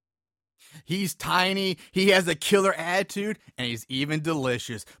He's tiny, he has a killer attitude, and he's even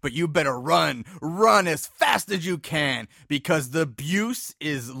delicious. But you better run as fast as you can, because the abuse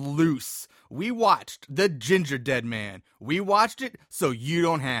is loose. We watched The Ginger Dead Man. We watched it so you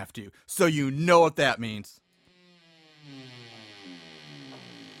don't have to. So you know what that means.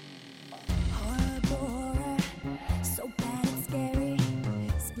 Horror, so bad it's scary.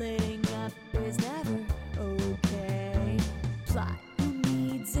 Splitting up is never okay. Plot, who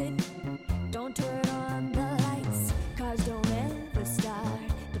needs it? Don't turn on the lights. Cars don't ever start,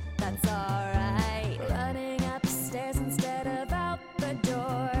 but that's alright. Running upstairs instead of out the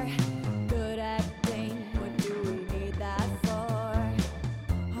door. Good acting, what do we need that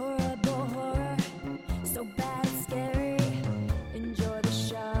for? Horrible horror, so bad it's scary. Enjoy the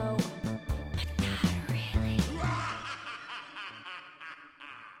show, but not really.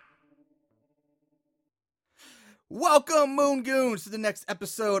 Welcome, Moon Goons, to the next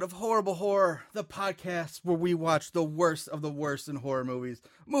episode of Horrible Horror, the podcast where we watch the worst of the worst in horror movies.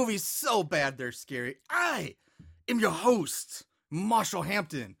 Movies so bad they're scary. I am your host, Marshall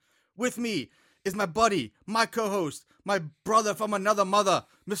Hampton. With me is my buddy, my co-host, my brother from another mother,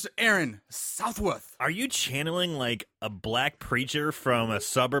 Mr. Aaron Southworth. Are you channeling like a black preacher from a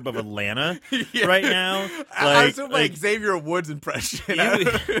suburb of Atlanta Yeah. right now? I was doing like Xavier Woods impression.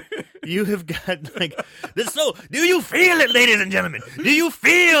 You have got like this. So, do you feel it, ladies and gentlemen? Do you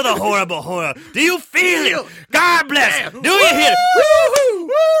feel the horrible horror? Do you feel it? God bless. Do you hear it? Woo,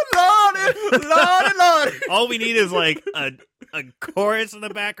 Lordy, Lordy. All we need is like a chorus in the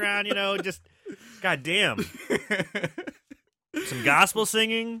background, you know, just goddamn. Some gospel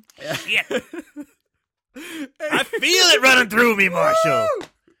singing. Shit. I feel it running through me, Marshall.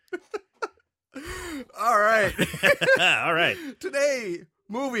 All right. All right. Today,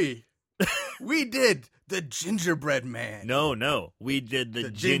 movie, we did The Gingerbread Man. No. We did the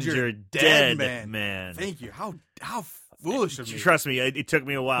Ginger Dead Dead Man. Man. Thank you. How foolish of me. Trust me, it took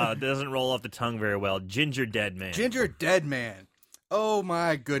me a while. It doesn't roll off the tongue very well. Ginger Dead Man. Ginger Dead Man. Oh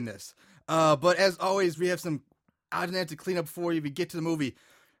my goodness. But as always, we have some odds and ends to clean up before we even get to the movie.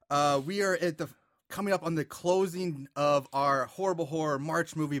 We are coming up on the closing of our Horrible Horror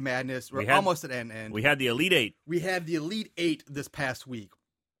March Movie Madness. We're almost at end. We had the Elite Eight. We had the Elite Eight this past week.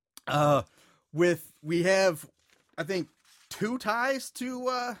 We have, I think, two ties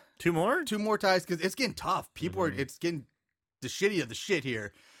to Two more? two more ties, because it's getting tough. People are, it's getting the shitty of the shit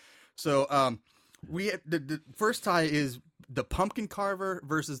here. So we the first tie is the Pumpkin Carver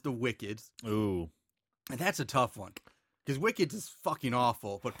versus the Wickeds, Ooh. and that's a tough one because Wickeds is fucking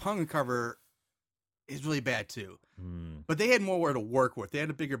awful, but Pumpkin Carver is really bad too. But they had more to work with. They had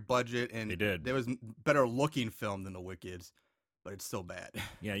a bigger budget, and They did. There was better looking film than the Wickeds, but it's still bad.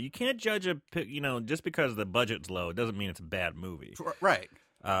 Yeah, you can't judge just because the budget's low, it doesn't mean it's a bad movie. Right.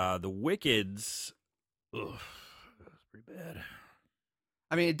 The Wickeds, ugh, that's pretty bad.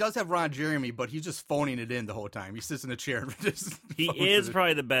 I mean, it does have Ron Jeremy, but he's just phoning it in the whole time. He sits in a chair and just He phones is it.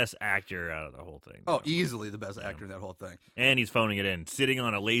 probably the best actor out of the whole thing. Oh, easily the best actor in that whole thing. And he's phoning it in, sitting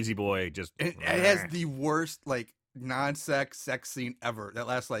on a lazy boy, just. It has the worst, like, non-sex scene ever. That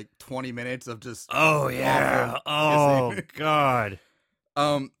lasts, like, 20 minutes of just... Oh, yeah. awful Oh, kissing. God.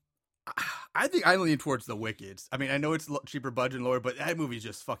 I think I lean towards the Wickeds. I mean, I know it's cheaper budget and lower, but that movie's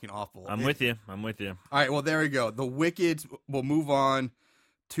just fucking awful. I'm with you. All right, well, there we go. The Wickeds will move on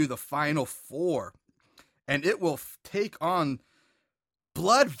to the final four, and it will take on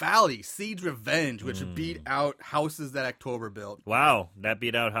Blood Valley, Siege Revenge, which beat out Houses That October Built. Wow, that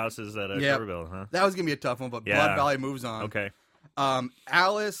beat out Houses at Yeah. Tuberville, huh? That was going to be a tough one, but Yeah. Blood Valley moves on. Okay.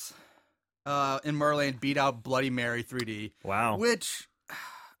 Alice in Merland beat out Bloody Mary 3D. Wow. Which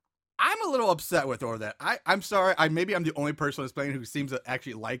I'm a little upset with over that. I'm sorry. Maybe I'm the only person on this planet who seems to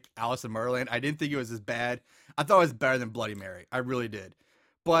actually like Alice in Merland. I didn't think it was as bad. I thought it was better than Bloody Mary. I really did.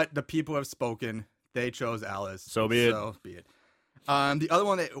 But the people have spoken. They chose Alice. So be it. So be it. The other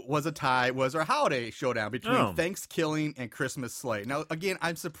one that was a tie was our holiday showdown between Thanksgiving and Christmas Sleigh. Now, again,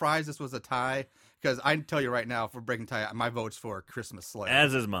 I'm surprised this was a tie, because I can tell you right now, for breaking tie, my vote's for Christmas Sleigh.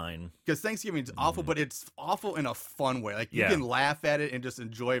 As is mine. Because Thanksgiving is awful, but it's awful in a fun way. Like, you Yeah. can laugh at it and just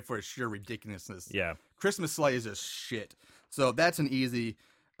enjoy it for its sheer ridiculousness. Yeah. Christmas Sleigh is just shit. So that's an easy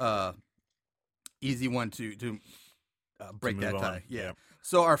one to break move that tie. on. Yeah. Yep.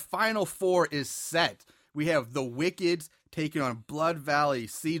 So our final four is set. We have the Wickeds taking on Blood Valley,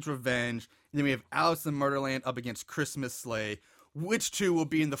 Siege Revenge, and then we have Alice in Murderland up against Christmas Sleigh. Which two will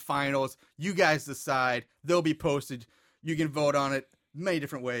be in the finals? You guys decide. They'll be posted. You can vote on it many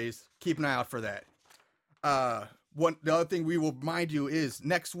different ways. Keep an eye out for that. The other thing we will remind you is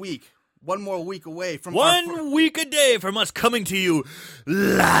next week one more week away from One week a day from us coming to you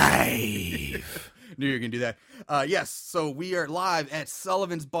live. Knew you were going to do that. Yes, so we are live at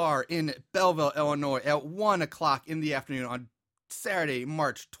Sullivan's Bar in Belleville, Illinois at 1 o'clock in the afternoon on Saturday,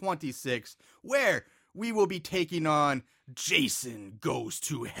 March 26th, where we will be taking on Jason Goes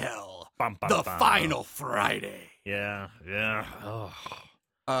to Hell, Bum, bum, the bum. final Friday. Yeah. Oh.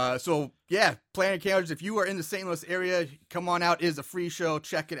 So yeah, plan your calendars. If you are in the St. Louis area, come on out. It is a free show.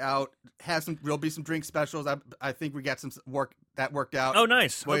 Check it out. There'll be some drink specials. I think we got some worked out. Oh,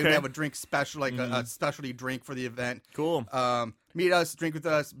 nice. We're Okay. gonna have a drink special, like a specialty drink for the event. Cool. Meet us, drink with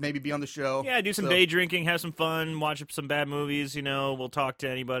us, maybe be on the show. Yeah, do some day drinking, have some fun, watch some bad movies, we'll talk to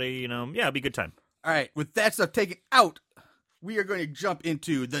anybody, yeah, it'll be a good time. All right, with that stuff taken out, we are going to jump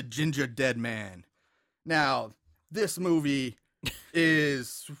into The Ginger Dead Man. Now, this movie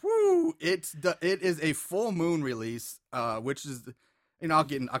is it is a full moon release, which is, and I'll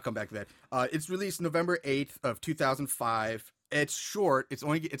come back to that. It's released November 8th of 2005. It's short. It's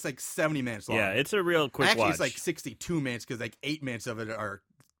like 70 minutes long. Yeah, it's a real quick Actually, watch. it's like 62 minutes because like 8 minutes of it are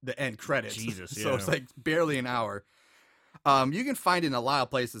the end credits. Jesus, So yeah. it's like barely an hour. You can find it in a lot of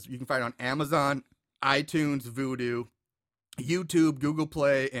places. You can find it on Amazon, iTunes, Vudu, YouTube, Google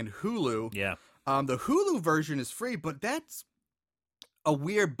Play, and Hulu. Yeah. The Hulu version is free, but that's a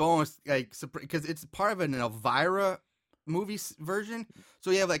weird bonus, like, because it's part of an Elvira movie version.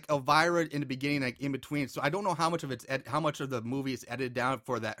 So you have like Elvira in the beginning, like in between. So I don't know how much of the movie is edited down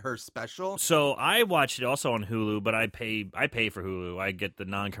for her special. So I watched it also on Hulu, but I pay for Hulu. I get the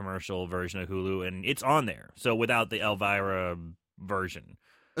non-commercial version of Hulu, and it's on there. So without the Elvira version.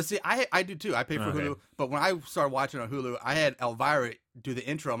 See, I do too. I pay for Okay. Hulu, but when I started watching on Hulu, I had Elvira do the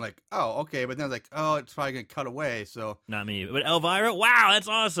intro. I'm like, oh, okay, but then I was like, oh, it's probably gonna cut away. So Not me. But Elvira? Wow, that's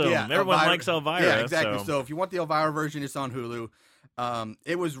awesome. yeah, Everyone Elvira- likes Elvira. Yeah, exactly. So. So if you want the Elvira version, it's on Hulu.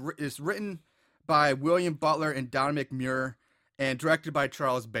 It's written by William Butler and Don McMurray and directed by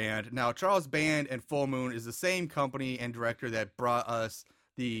Charles Band. Now, Charles Band and Full Moon is the same company and director that brought us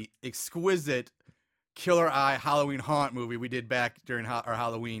the exquisite Killer Eye Halloween Haunt movie we did back during our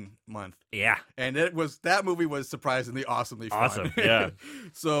Halloween month. Yeah. And that movie was surprisingly awesomely fun. Awesome, yeah.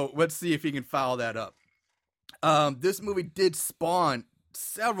 So let's see if he can follow that up. This movie did spawn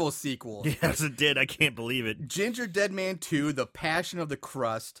several sequels. Yes, it did. I can't believe it. Ginger Dead Man 2, The Passion of the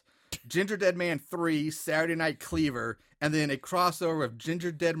Crust, Ginger Dead Man 3, Saturday Night Cleaver, and then a crossover of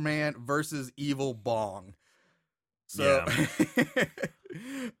Ginger Dead Man versus Evil Bong. So,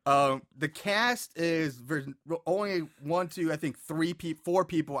 the cast is only 4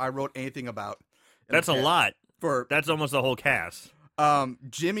 people I wrote anything about. That's a lot. For That's almost the whole cast. one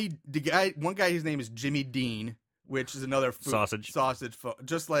guy, his name is Jimmy Dean, which is another Sausage.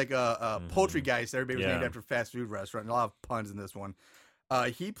 just like a poultry guy. So everybody was Yeah. named after a fast food restaurant. A lot of puns in this one.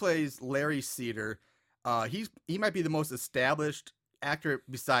 He plays Larry Cedar. He might be the most established actor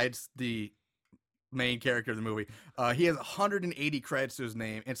besides the main character of the movie. He has 180 credits to his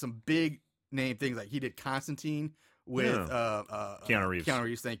name and some big name things, like he did Constantine with Keanu Reeves. Keanu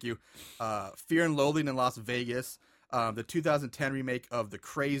Reeves, thank you. Fear and Loathing in Las Vegas, the 2010 remake of The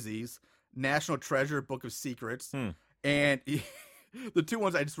Crazies, National Treasure, Book of Secrets, and the 2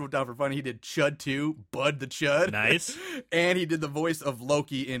 ones I just wrote down for fun. He did Chud 2, Bud the Chud. Nice. And he did the voice of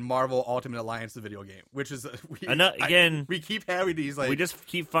Loki in Marvel Ultimate Alliance, the video game, which is we keep having these like we just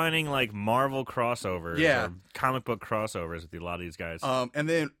keep finding like Marvel crossovers, Yeah. or comic book crossovers with a lot of these guys. And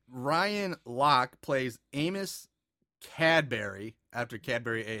then Ryan Locke plays Amos Cadbury after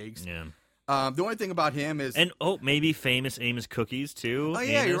Cadbury eggs. Yeah. The only thing about him is Maybe Famous Amos cookies too. Oh,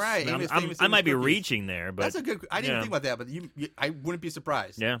 yeah, you're right. Now, Famous I Amos might be cookies. reaching there, but that's a good. I didn't yeah. think about that, but I wouldn't be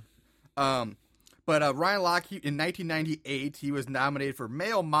surprised. Yeah. But Ryan Locke, in 1998, he was nominated for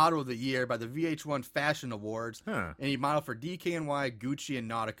Male Model of the Year by the VH1 Fashion Awards, Huh. and he modeled for DKNY, Gucci, and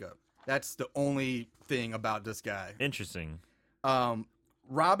Nautica. That's the only thing about this guy. Interesting.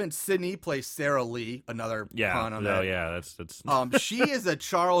 Robin Sidney plays Sarah Lee, another Yeah. pun on that. Yeah. That's. She is a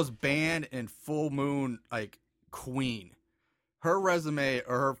Charles Band and Full Moon like queen. Her resume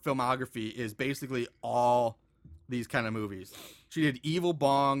or her filmography is basically all these kind of movies. She did Evil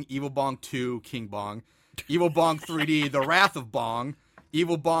Bong 2, King Bong, Evil Bong 3D, The Wrath of Bong,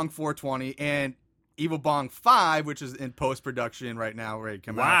 Evil Bong 420, and Evil Bong 5, which is in post-production right now, ready to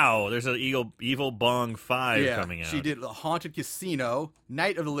come out. Wow, there's an Evil Bong 5 coming out. She did The Haunted Casino,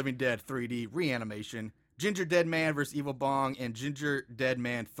 Night of the Living Dead 3D, Reanimation, Ginger Dead Man vs. Evil Bong, and Ginger Dead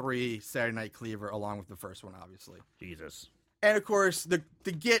Man 3, Saturday Night Cleaver, along with the first one, obviously. Jesus. And, of course, the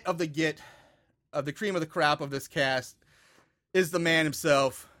cream of the crop of this cast is the man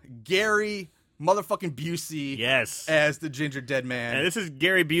himself, Gary motherfucking Busey Yes. as the ginger dead man. And this is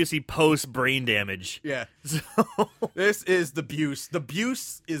Gary Busey post brain damage. Yeah. So This is the Buse. The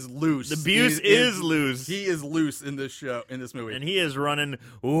Buse is loose. the Buse is loose. He is loose in this show, in this movie. And he is running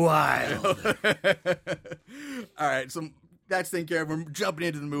wild. All right, so that's taken care of. We're jumping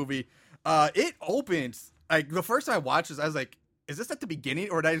into the movie. It opens, like, the first time I watched this, I was like, is this at the beginning,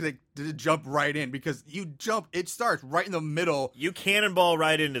 or did it jump right in? Because it starts right in the middle. You cannonball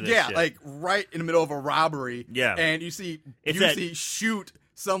right into this shit. Like, right in the middle of a robbery. Yeah. And you see It's Busey shoot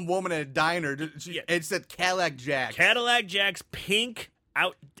some woman at a diner. It said Cadillac Jack. Cadillac Jack's pink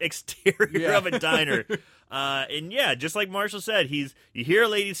out exterior of a diner. And yeah, just like Marshall said, you hear a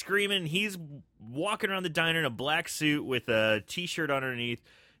lady screaming, he's walking around the diner in a black suit with a t-shirt underneath,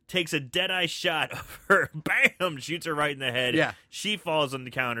 takes a dead-eye shot of her, bam, shoots her right in the head. Yeah. She falls on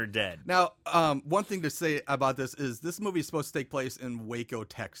the counter dead. Now, one thing to say about this is this movie is supposed to take place in Waco,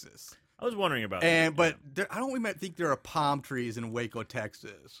 Texas. I was wondering about And that. but I don't even think there are palm trees in Waco,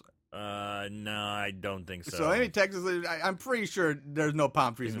 Texas. No, I don't think so. So maybe Texas, I'm pretty sure there's no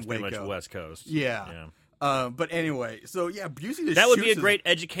palm trees It's in pretty Waco. much West Coast. Yeah. But anyway, so yeah, Busey just That would be a shoots his- great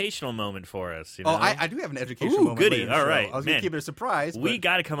educational moment for us. You know? Oh, I do have an educational Ooh, moment. goody. later in the All show. right. I was going Man. to keep it a surprise. We but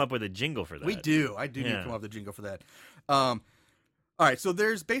got to come up with a jingle for that. we do. I do need to Yeah. come up with a jingle for that. All right, so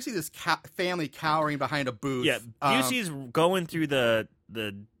there's basically this family cowering behind a booth. Yeah, Busey's going through the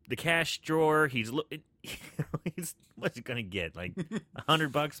cash drawer. He's what's he gonna get? Like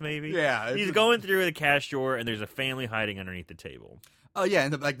 $100 maybe? Yeah, He's going through the cash drawer, and there's a family hiding underneath the table. Oh yeah,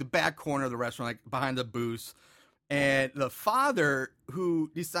 in the back corner of the restaurant, like behind the booth, and the father who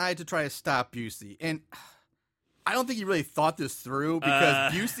decided to try to stop Busey, and I don't think he really thought this through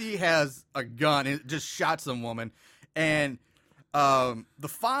because Busey has a gun and just shot some woman, and the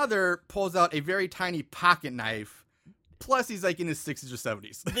father pulls out a very tiny pocket knife. Plus, he's like in his 60s or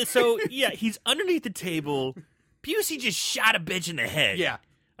 70s. So yeah, he's underneath the table. Busey just shot a bitch in the head. Yeah.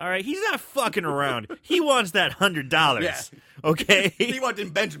 All right, he's not fucking around. He wants that $100. Yeah. Okay. He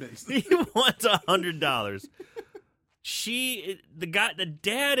wanted Benjamins. He wants $100. The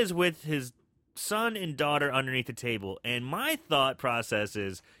dad is with his son and daughter underneath the table, and my thought process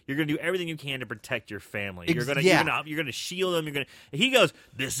is you're gonna do everything you can to protect your family. You're gonna shield them. He goes,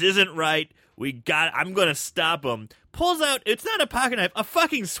 this isn't right. I'm gonna stop him. Pulls out, it's not a pocket knife, a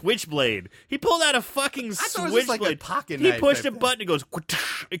fucking switchblade. He pulled out a fucking thought it was switchblade. just like a pocket He knife pushed a type button, it goes,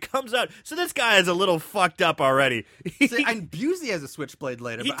 it comes out. So this guy is a little fucked up already. See, and Busey has a switchblade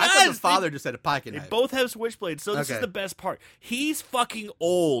later, He but I thought the does. father just had a pocket They knife. both have switchblades, so this is Okay. the best part. He's fucking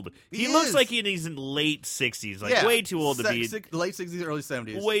old. He He looks is. like he's in late 60s, like Yeah. way too old to be late 60s, early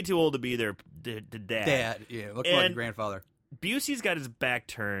 70s. way too old to be their dad. Dad, yeah, looks like a And- grandfather. Busey's got his back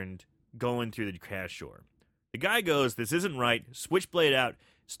turned, going through the cash drawer. The guy goes, "This isn't right." Switchblade out,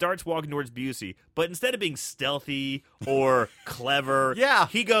 starts walking towards Busey, but instead of being stealthy or clever, Yeah.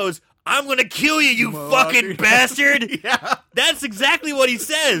 he goes, "I'm gonna kill you, you Motherfucker." fucking bastard." Yeah, That's exactly what he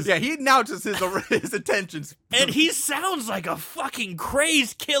says. yeah, he announces his intentions. And he sounds like a fucking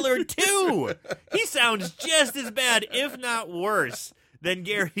crazed killer, too. He sounds just as bad, if not worse, than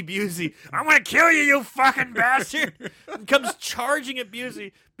Gary Busey. I'm going to kill you, you fucking bastard. And comes charging at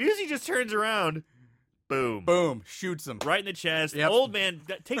Busey. Busey just turns around. Boom. Boom, shoots him. Right in the chest. Yep. Old man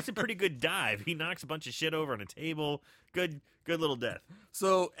takes a pretty good dive. He knocks a bunch of shit over on a table. Good little death.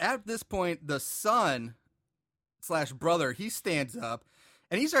 So at this point, the son / brother, he stands up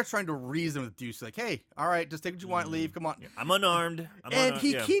and he starts trying to reason with Busey, like, "Hey, all right, just take what you want, leave. Come on." I'm unarmed. And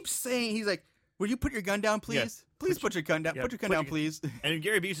he keeps saying, he's like, "Will you put your gun down, please? Yeah. Please put your gun down. yeah, put your gun put down, your- please." And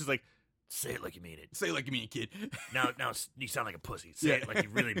Gary Busey's like, "Say it like you mean it. Say it like you mean, kid. Now you sound like a pussy. Say Yeah. it like you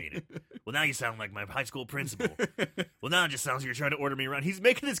really mean it. Well, now you sound like my high school principal. Well, now it just sounds like you're trying to order me around." He's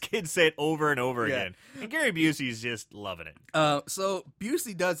making this kid say it over and over Yeah. again. And Gary Busey's just loving it. So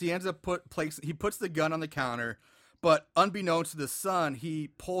Busey he ends up he puts the gun on the counter, but unbeknownst to the son, he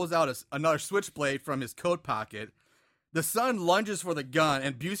pulls out another switchblade from his coat pocket. The son lunges for the gun,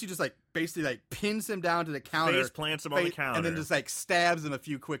 and Busey just basically pins him down to the counter, Face plants him on the counter. and then just stabs him a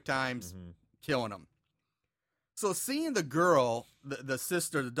few quick times, killing him. So seeing the girl, the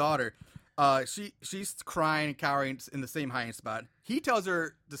sister, the daughter, she's crying and cowering in the same hiding spot. He tells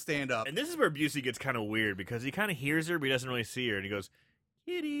her to stand up. And this is where Busey gets kind of weird because he kind of hears her, but he doesn't really see her. And he goes,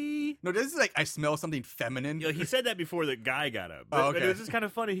 "Kitty." No, this is I smell something feminine. You know, he said that before the guy got up. But, Oh, but okay. it was just kind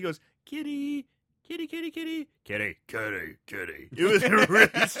of funny. He goes, "Kitty, kitty, kitty, kitty, kitty, kitty, kitty." It was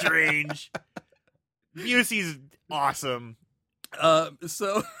really strange. Busey's awesome.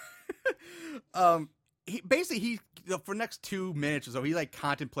 So, he for the next 2 minutes or so, he like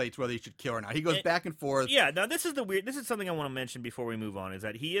contemplates whether he should kill her or not. He goes back and forth. Yeah, now this is something I want to mention before we move on, is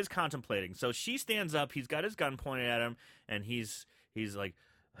that he is contemplating. So she stands up, he's got his gun pointed at him, and he's like,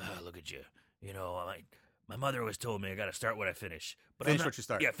 look at you. You know, my mother always told me I got to start what I finish. But Finish what you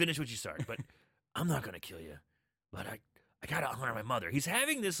start. Yeah, finish what you start. But I'm not going to kill you. But I got to honor my mother. He's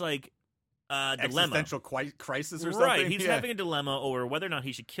having this, like, dilemma. Existential crisis or something. Right, he's having a dilemma over whether or not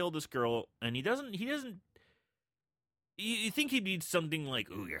he should kill this girl, and he doesn't. You think he'd be something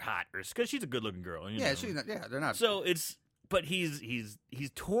like, "Ooh, you're hot," or because she's a good-looking girl. You know. She's not. Yeah, they're not. So but he's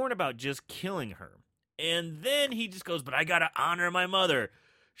torn about just killing her, and then he just goes, "But I gotta honor my mother."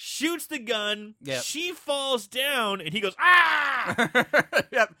 Shoots the gun. Yep. She falls down, and he goes, "Ah!"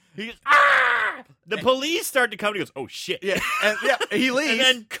 Yep. He goes, "Ah!" The police start to come. And he goes, "Oh shit!" Yeah, and he leaves. And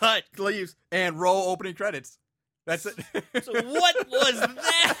then cut. Leaves and roll opening credits. That's it. So what was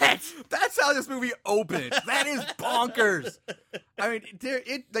that? That's how this movie opens. That is bonkers. I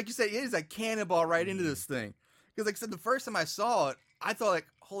mean, like you said, it is a cannonball right into this thing. Because, like I said, the first time I saw it, I thought, like,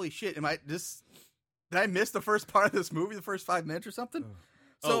 holy shit, did I miss the first part of this movie, the first 5 minutes or something?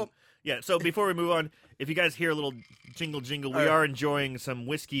 So yeah. So before we move on, if you guys hear a little jingle, we are enjoying some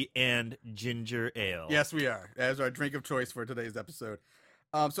whiskey and ginger ale. Yes, we are. That is our drink of choice for today's episode.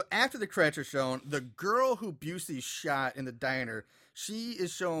 So after the credits are shown, the girl who Busey shot in the diner, she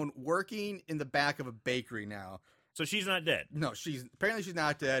is shown working in the back of a bakery now. So she's not dead. No, apparently she's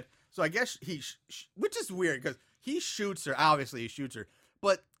not dead. So I guess which is weird because he shoots her. Obviously, he shoots her,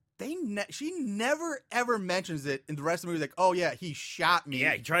 but she never ever mentions it in the rest of the movie. Like, oh yeah, he shot me.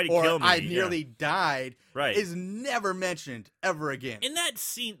 Yeah, he tried to or kill me. I nearly died. Right, is never mentioned ever again. In that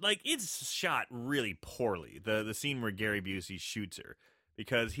scene, like, it's shot really poorly. The scene where Gary Busey shoots her.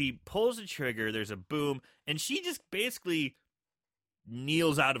 Because he pulls the trigger, there's a boom, and she just basically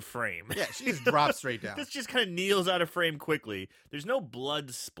kneels out of frame. Yeah, she just drops straight down. Just kind of kneels out of frame quickly. There's no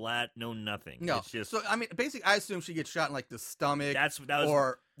blood splat, no nothing. No. It's just, so, I mean, basically, I assume she gets shot in, like, the stomach. That's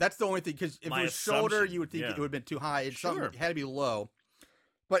the only thing, because if it was shoulder, assumption. you would think it would have been too high. It's Sure. something, it had to be low.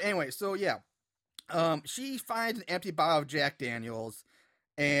 But anyway, so, yeah. She finds an empty bottle of Jack Daniels,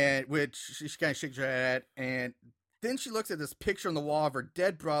 and which she kind of shakes her head at, and then she looks at this picture on the wall of her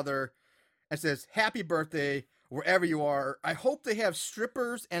dead brother and says, "Happy birthday, wherever you are. I hope they have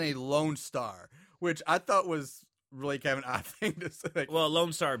strippers and a Lone Star," which I thought was really kind of an odd thing to say. well,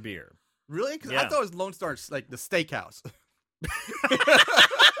 Lone Star beer. Really? Because Yeah. I thought it was Lone Star, like the steakhouse.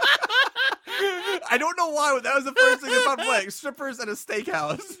 I don't know why, but that was the first thing about like strippers at a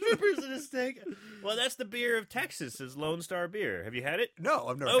steakhouse. Strippers and a steak. Well, that's the beer of Texas, is Lone Star beer. Have you had it? No,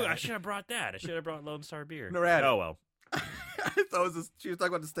 I've never. Oh, had I it. should have brought that. I should have brought Lone Star beer. Never had it. Oh, well. I thought she was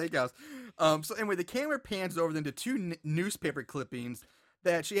talking about the steakhouse. So anyway, the camera pans over into two newspaper clippings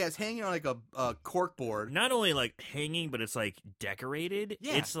that she has hanging on like a cork board. Not only like hanging, but it's like decorated.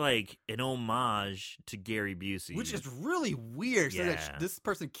 Yeah. It's like an homage to Gary Busey. Which is really weird. So Yeah. that this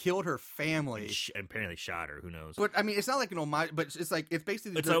person killed her family. And apparently shot her. Who knows? But I mean, it's not like an homage, but it's like it's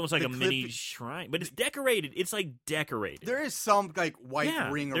basically It's the- almost like the a mini clip- shrine, but it's decorated. It's like decorated. There is some like white Yeah,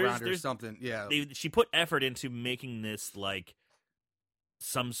 ring there's- around her or there's- something. Yeah, She put effort into making this like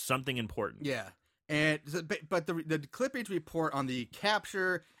something important. yeah. And but the clippings report on the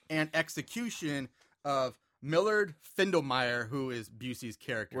capture and execution of Millard Findelmeyer, who is Busey's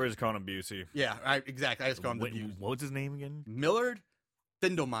character. We're just calling him Busey. Yeah, exactly. I just call him the Busey. What was his name again? Millard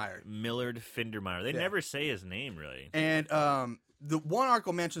Findelmeyer. Millard Findermeyer. They Yeah. never say his name really. And the one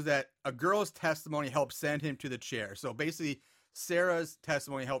article mentions that a girl's testimony helped send him to the chair. So basically, Sarah's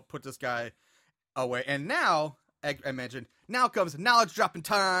testimony helped put this guy away. And now, I mentioned, now comes knowledge dropping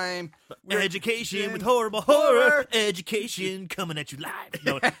time. Education with horrible horror. Education coming at you live.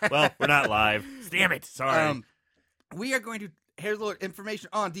 No, well, we're not live. Damn it. Sorry. We are going to, here's a little information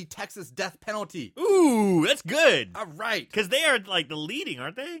on the Texas death penalty. Ooh, that's good. All right. Because they are like the leading,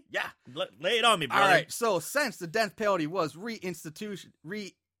 aren't they? Yeah. Lay it on me, brother. All right. So since the death penalty was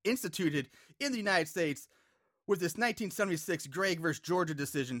reinstituted in the United States with this 1976 Gregg versus Georgia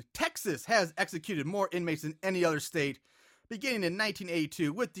decision, Texas has executed more inmates than any other state, beginning in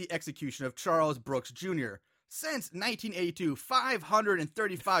 1982 with the execution of Charles Brooks Jr. Since 1982,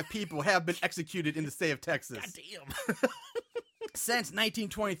 535 people have been executed in the state of Texas. God damn. Since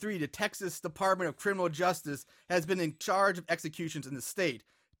 1923, the Texas Department of Criminal Justice has been in charge of executions in the state.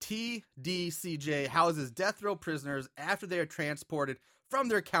 TDCJ houses death row prisoners after they are transported from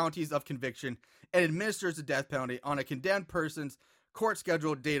their counties of conviction and administers the death penalty on a condemned person's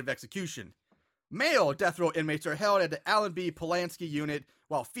court-scheduled date of execution. Male death row inmates are held at the Allen B. Polanski unit,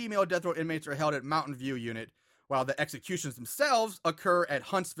 while female death row inmates are held at Mountain View unit, while the executions themselves occur at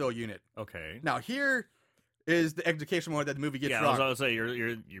Huntsville unit. Okay. Now here, is the execution moment that the movie gets Yeah, wrong. I was going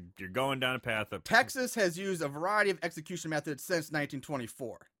to say you're going down a path of Texas has used a variety of execution methods since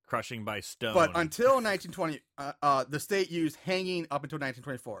 1924. crushing by stone. But until 1920, the state used hanging up until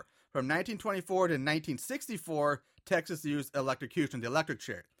 1924. From 1924 to 1964, Texas used electrocution, the electric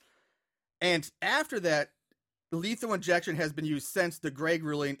chair. And after that, lethal injection has been used since the Gregg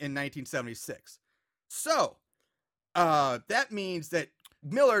ruling in 1976. So, that means that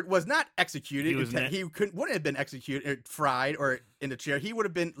Millard was not executed. He wouldn't have been executed, fried, or in the chair. He would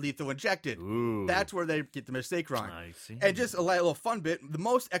have been lethal injected. Ooh. That's where they get the mistake wrong. I see. And just a little fun bit, the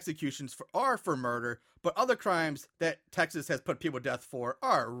most executions are for murder, but other crimes that Texas has put people to death for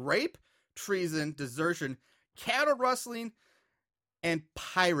are rape, treason, desertion, cattle rustling, and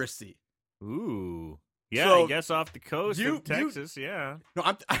piracy. Ooh. Yeah, So, I guess off the coast of Texas, yeah. No,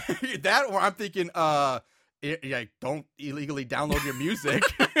 I'm that, or I'm thinking, don't illegally download your music,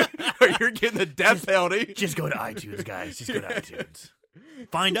 or you're getting the death penalty. Just go to iTunes, guys. Just go to iTunes.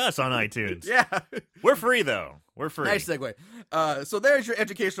 Find us on iTunes. Yeah. We're free, though. We're free. Nice segue. So there's your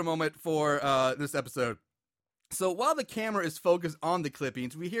educational moment for this episode. So while the camera is focused on the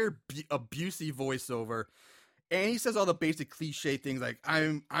clippings, we hear a Busey voiceover, and he says all the basic cliche things like,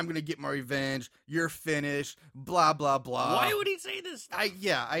 I'm gonna get my revenge, you're finished, blah, blah, blah. Why would he say this?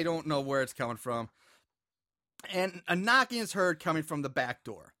 I don't know where it's coming from. And a knocking is heard coming from the back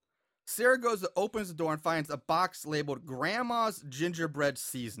door. Sarah opens the door and finds a box labeled Grandma's Gingerbread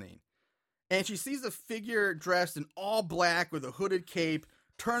Seasoning. And she sees a figure dressed in all black with a hooded cape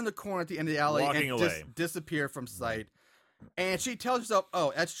turn the corner at the end of the alley Walking and away. disappear from sight. And she tells herself,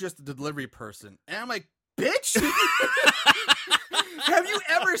 oh, that's just a delivery person. And I'm like, bitch! Have you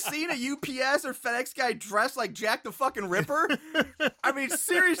ever seen a UPS or FedEx guy dressed like Jack the fucking Ripper? I mean,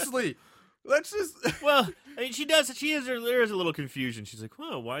 seriously. Let's just... Well, I mean, there is a little confusion. She's like,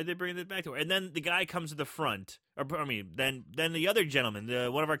 "Whoa, why did they bring it back to her?" And then the guy comes to the front, then the other gentleman,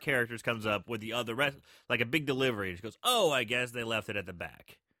 one of our characters, comes up with the other rest, like a big delivery. And she goes, "Oh, I guess they left it at the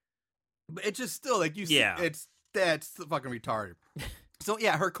back." But it's just still like you see, Yeah. that's fucking retarded. So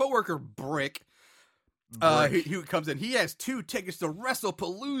yeah, her coworker Brick, who comes in, he has 2 tickets to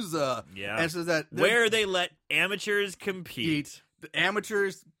WrestlePalooza. Yeah, and says that where they let amateurs compete. The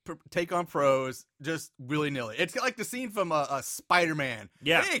amateurs take on pros just willy-nilly. It's like the scene from a Spider-Man.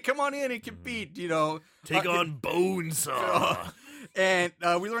 Yeah. Hey, come on in and compete, you know. Take on Bonesaw. And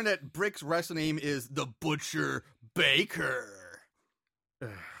we learned that Brick's wrestling name is the Butcher Baker. God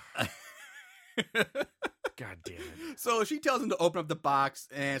damn it. So she tells him to open up the box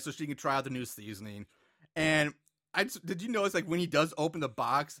and so she can try out the new seasoning. And did you notice, like, when he does open the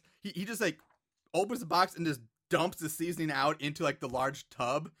box, he just, like, opens the box and just dumps the seasoning out into, like, the large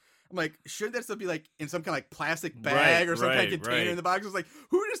tub? I'm like, shouldn't that stuff be, like, in some kind of, like, plastic bag or some kind of container in the box? It's like,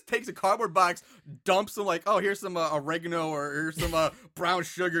 who just takes a cardboard box, dumps some, like, oh, here's some oregano or here's some brown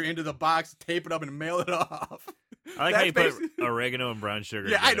sugar into the box, tape it up and mail it off? I like how you put oregano and brown sugar.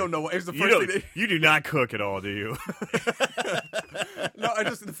 Yeah, together. I don't know. It's the first thing. You do not cook at all, do you? No,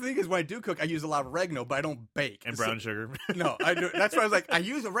 the thing is, when I do cook, I use a lot of oregano, but I don't bake. And brown sugar. No, I do. That's why I was like, I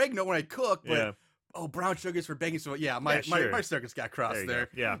use oregano when I cook, but Yeah. oh, brown sugar's for baking. So yeah, my circuits got crossed there.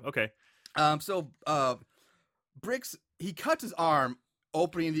 Yeah, okay. So Bricks, he cuts his arm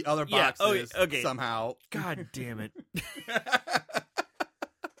opening the other boxes somehow. God damn it.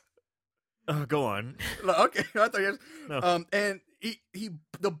 Go on. Okay, I thought you No. and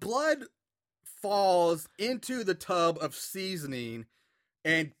the blood falls into the tub of seasoning,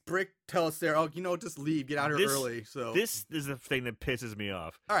 and Brick tells Sarah, "Oh, you know, just leave, get out of here early." So this is the thing that pisses me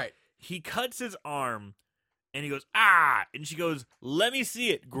off. all right, He cuts his arm, and he goes, "Ah!" And she goes, "Let me see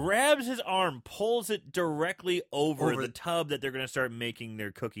it." Grabs his arm, pulls it directly over the tub that they're going to start making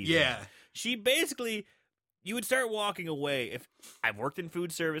their cookies in. Yeah. She basically, you would start walking away. If I've worked in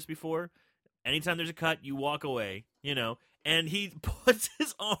food service before, anytime there's a cut, you walk away, you know. And he puts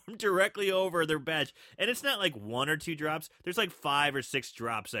his arm directly over their batch. And it's not like 1 or 2 drops. There's like 5 or 6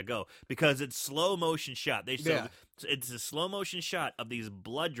 drops that go. Because it's slow motion shot. It's a slow motion shot of these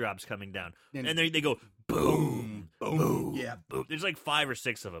blood drops coming down. And they go boom, boom, yeah, boom. There's like 5 or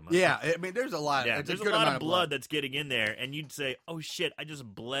 6 of them. Yeah, I mean, there's a lot. Yeah, It's there's a good lot amount of blood that's getting in there. And you'd say, oh shit, I just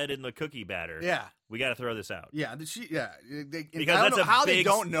bled in the cookie batter. Yeah. We got to throw this out. Yeah, because Because I don't that's know a how big they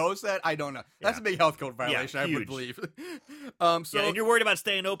don't notice that. I don't know. That's a big health code violation, I would huge. believe. And you're worried about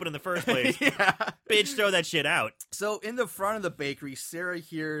staying open in the first place. Yeah. Bitch, throw that shit out. So in the front of the bakery, Sarah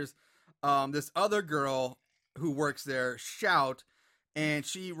hears this other girl who works there shout, and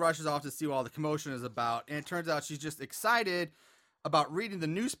she rushes off to see what all the commotion is about. And it turns out she's just excited about reading the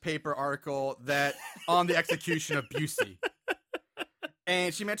newspaper article that on the execution of Busey.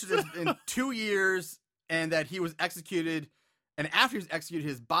 And she mentions it's been 2 years, and that he was executed. And after he was executed,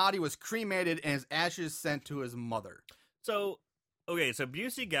 his body was cremated and his ashes sent to his mother. So, okay, so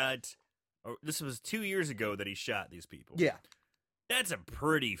Busey got. This was 2 years ago that he shot these people. Yeah. That's a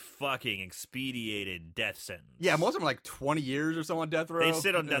pretty fucking expedited death sentence. Yeah, most of them are like 20 years or so on death row. They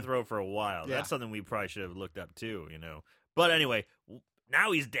sit on death row for a while. Yeah. That's something we probably should have looked up too, you know. But anyway,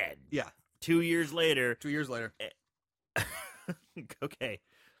 now he's dead. Yeah. 2 years later. 2 years later. Okay.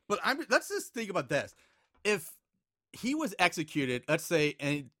 But let's just think about this. If he was executed, let's say,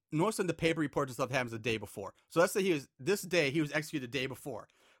 and most of the paper reports and stuff happens the day before. So let's say he was executed the day before.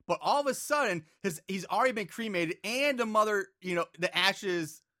 But all of a sudden, he's already been cremated, and the mother, the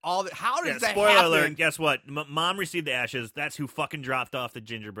ashes, how does that spoiler happen? alert, guess what? Mom received the ashes. That's who fucking dropped off the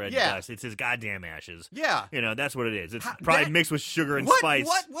gingerbread dust. It's his goddamn ashes. Yeah. That's what it is. It's probably mixed with sugar and spice.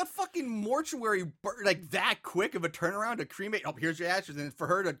 What fucking mortuary, that quick of a turnaround to cremate? Oh, here's your ashes. And for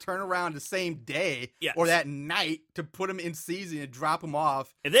her to turn around the same day or that night to put them in season and drop them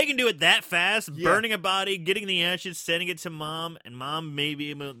off. If they can do it that fast, burning a body, getting the ashes, sending it to mom, and mom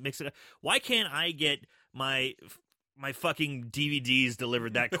maybe mix it up. Why can't I get my fucking DVDs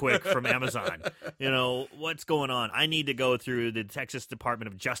delivered that quick from Amazon? What's going on? I need to go through the Texas Department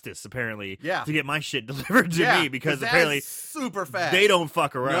of Justice, apparently, to get my shit delivered to me, because apparently super fast. They don't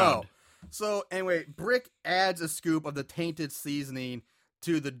fuck around. No. So anyway, Brick adds a scoop of the tainted seasoning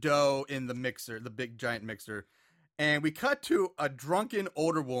to the dough in the mixer, the big giant mixer. And we cut to a drunken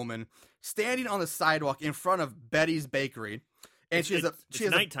older woman standing on the sidewalk in front of Betty's Bakery. And she has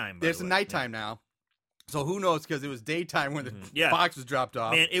nighttime. It's nighttime now. So who knows? Because it was daytime when the box was dropped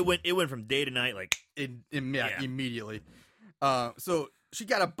off. Man, it went from day to night immediately. So she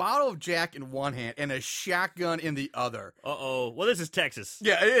got a bottle of Jack in one hand and a shotgun in the other. Well, this is Texas.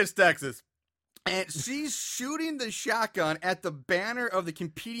 Yeah, it is Texas. And she's shooting the shotgun at the banner of the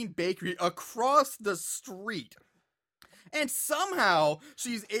competing bakery across the street. And somehow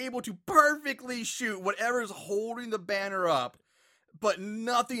she's able to perfectly shoot whatever's holding the banner up, but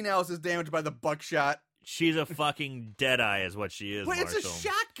nothing else is damaged by the buckshot. She's a fucking deadeye is what she is, But Marshall. it's a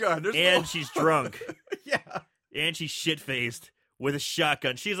shotgun. She's drunk. Yeah. And she's shit-faced with a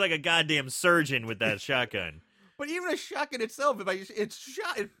shotgun. She's like a goddamn surgeon with that shotgun. But even a shotgun itself,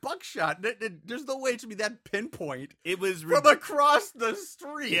 it's buckshot. There's no way it should be that pinpoint. It was from across the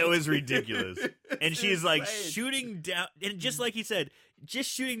street. It was ridiculous. And she's insane. like shooting down, and just like he said, just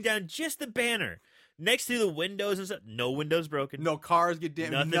shooting down just the banner. Next to the windows and stuff, no windows broken. No cars get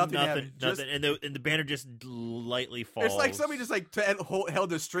damaged. Nothing. And the banner just lightly falls. It's like somebody just held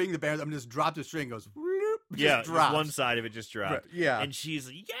the string, the banner, just dropped the string, goes, whoop, just drops. One side of it just dropped. Right, yeah. And she's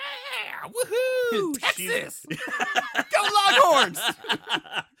like, yeah, woohoo! Texas! Go Longhorns!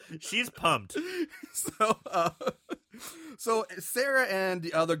 She's pumped. So Sarah and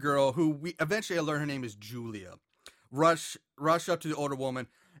the other girl, who we eventually learn her name is Julia, rush up to the older woman.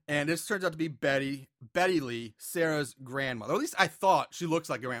 And this turns out to be Betty Lee, Sarah's grandmother. Or at least I thought she looks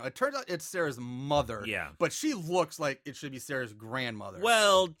like a grandmother. It turns out it's Sarah's mother. Yeah. But she looks like it should be Sarah's grandmother.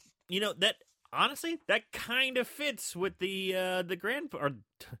 Well, that honestly, that kind of fits with the grandpa or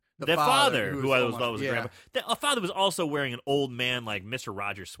the father, who I thought was a grandpa. The father was also wearing an old man like Mr.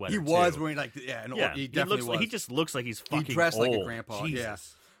 Rogers sweater. He was too. wearing he definitely was. He just looks like he's fucking He dressed old. like a grandpa.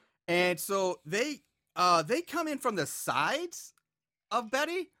 Jesus. Yeah. And so they come in from the sides of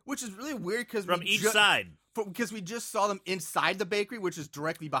Betty, which is really weird because from each side. Because we just saw them inside the bakery, which is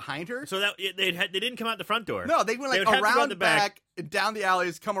directly behind her. So that they didn't come out the front door. No, they went around the back, down the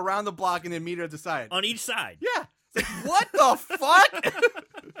alleys, come around the block, and then meet her at the side. On each side. Yeah. It's like, what the fuck?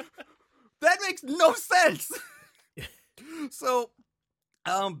 That makes no sense. So,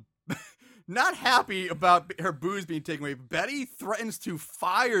 not happy about her booze being taken away, Betty threatens to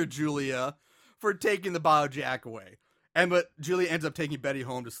fire Julia for taking the bottle of Jack away. But Julia ends up taking Betty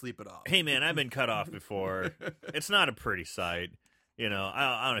home to sleep it off. Hey, man, I've been cut off before. It's not a pretty sight. I don't know.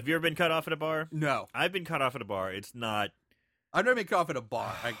 Have you ever been cut off at a bar? No. I've been cut off at a bar. It's not. I've never been cut off at a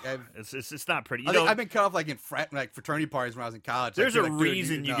bar. It's not pretty. I've been cut off in fraternity parties when I was in college. There's a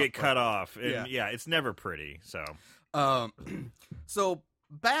reason you get cut off. And yeah, it's never pretty. So, so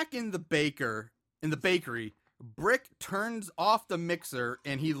back in the bakery, Brick turns off the mixer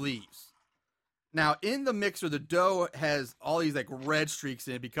and he leaves. Now, in the mixer, the dough has all these red streaks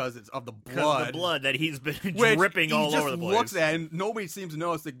in it because it's of the blood. The blood that he's been dripping all over the place. He just looks at it, and nobody seems to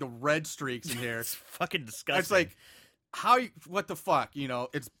notice the red streaks in here. It's fucking disgusting. It's like, what the fuck?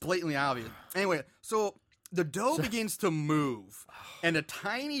 It's blatantly obvious. Anyway, so the dough begins to move, and a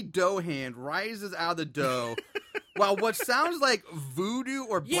tiny dough hand rises out of the dough while what sounds like voodoo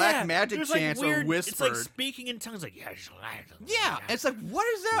or black magic there's, chants like, weird, are whispered. It's like speaking in tongues, like yeah, it's like, what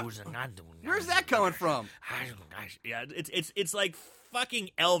is that? Where's that coming from? Yeah, it's like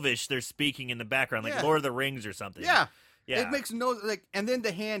fucking Elvish. They're speaking in the background, like Yeah. Lord of the Rings or something. Yeah. Yeah. It makes no like, and then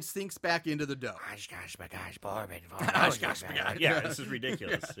the hand sinks back into the dough. Yeah, this is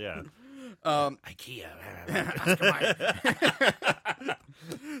ridiculous. Yeah. IKEA.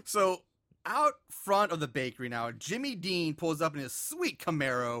 So out front of the bakery now, Jimmy Dean pulls up in his sweet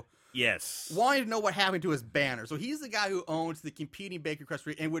Camaro, Yes. wanting to know what happened to his banner. So he's the guy who owns the competing bakery across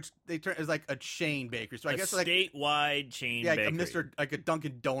the street, in which they turn is like a chain bakery. So I A guess like statewide chain yeah, bakery. like a like a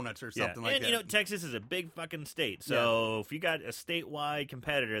Dunkin' Donuts or something like and that. you know, Texas is a big fucking state. So if you got a statewide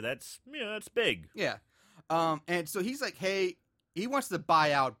competitor, that's that's big. Yeah. And so he's like, hey, he wants to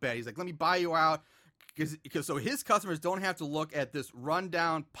buy out Bet. He's like, let me buy you out. Because so his customers don't have to look at this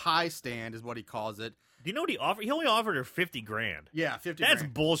rundown pie stand, is what he calls it. Do you know what he offered? He only offered her $50,000. Yeah, 50 That's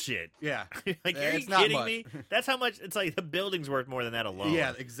grand. bullshit. Yeah. Like, are It's you not kidding much. me? That's how much. It's like the building's worth more than that alone.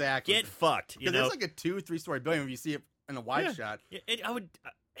 Yeah, exactly. Get fucked. You Because know. it's like a 2-3 story building when you see it in a wide Yeah. shot. Yeah, I would.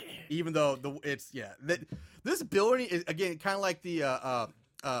 Even though this building is again kind of like the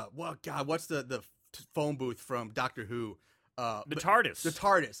well, God, what's the phone booth from Doctor Who? The TARDIS. The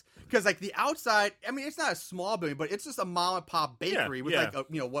TARDIS, because like the outside, I mean, it's not a small building, but it's just a mom and pop bakery with like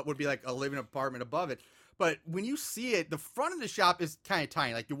what would be like a living apartment above it. But when you see it, the front of the shop is kind of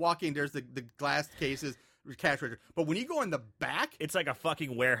tiny. Like you walk in, there's the glass cases, cash register. But when you go in the back, It's like a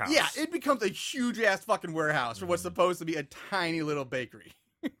fucking warehouse. yeah, it becomes a huge ass fucking warehouse for what's supposed to be a tiny little bakery.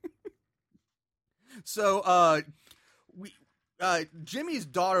 So, Jimmy's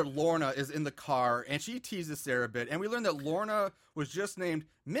daughter Lorna is in the car, and she teases Sarah a bit, and we learn that Lorna was just named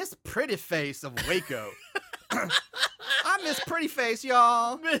Miss Prettyface of Waco. I'm Miss Prettyface,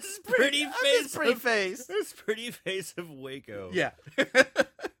 y'all. Miss Pretty I'm Face. Miss Prettyface. Miss Pretty Face of Waco. Yeah.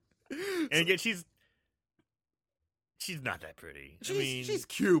 And again, she's not that pretty. She's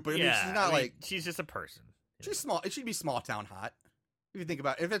cute, but I mean, she's not like she's just a person. she's small. It should be small town hot. If you think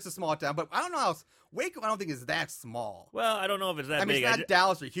about it, if it's a small town, but I don't know how Waco. I don't think is that small. Well, I don't know if it's that I mean, big. it's not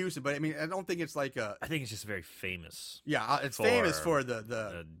Dallas or Houston, but I mean, I don't think it's like a. I think it's just very famous. Yeah, it's famous for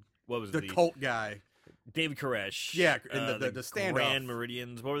the What was the cult guy. David Koresh. Yeah, and the standoff. Grand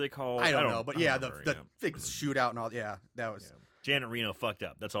Meridians. What were they called? I don't know, but yeah, remember, the big shootout and all. Yeah, that was. Yeah. Janet Reno fucked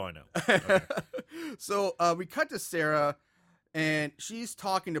up. That's all I know. So we cut to Sarah, and she's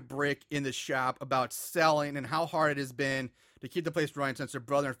talking to Brick in the shop about selling and how hard it has been to keep the place running since her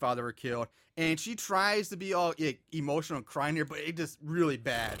brother and father were killed. And she tries to be all emotional and crying here, but it's just really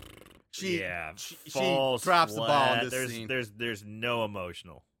bad. She drops the ball in this scene. There's no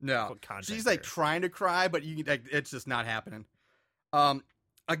emotional. No, content she's like here. trying to cry, but it's just not happening.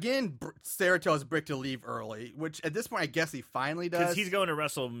 Again, Sarah tells Brick to leave early, which at this point I guess he finally does. Because he's going to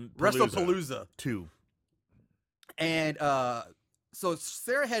WrestlePalooza 2. And so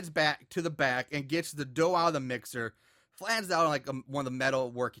Sarah heads back to the back and gets the dough out of the mixer, flattens it out on like one of the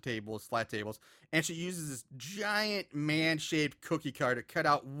metal work tables, flat tables, and she uses this giant man-shaped cookie cutter to cut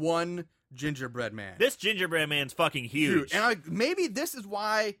out one gingerbread man. This gingerbread man's fucking huge. And maybe this is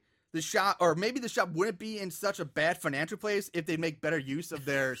why the shop, or maybe the shop wouldn't be in such a bad financial place if they make better use of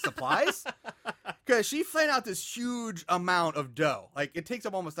their supplies. Because she flattened out this huge amount of dough. Like, it takes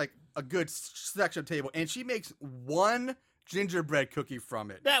up almost like a good section of table, and she makes one gingerbread cookie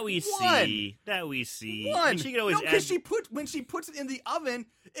from it. That we see. One. And she can always because add... when she puts it in the oven,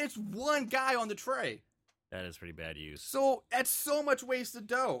 it's one guy on the tray. That is pretty bad use. So that's so much wasted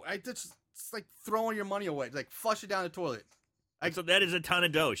dough. It's like throwing your money away. It's like flush it down the toilet. So that is a ton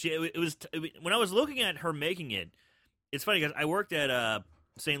of dough. When I was looking at her making it, it's funny because I worked at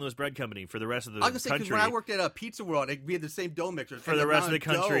St. Louis Bread Company for the rest of the I was gonna say, country. because when I worked at Pizza World, we had the same dough mixer. For the rest of the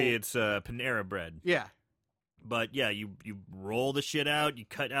amount country, dough- it's Panera Bread. Yeah. But yeah, you roll the shit out, you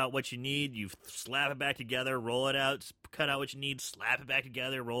cut out what you need, you slap it back together, roll it out, cut out what you need, slap it back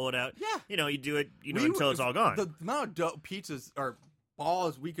together, roll it out. Yeah. You do it, until it's all gone. The amount of dough pizzas or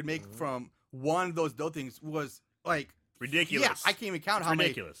balls we could make from one of those dough things was like ridiculous. Yeah, I can't even count how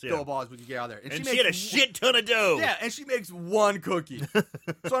many dough balls we could get out there. And she had a shit ton of dough. Yeah, and she makes one cookie.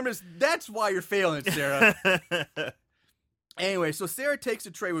 So that's why you're failing, Sarah. Anyway, so Sarah takes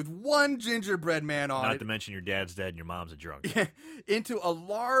a tray with one gingerbread man on Not it to mention your dad's dead and your mom's a drunk. into a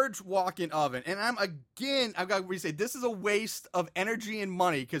large walk-in oven. And I've got to say, this is a waste of energy and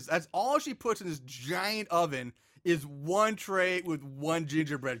money, because that's all she puts in this giant oven is one tray with one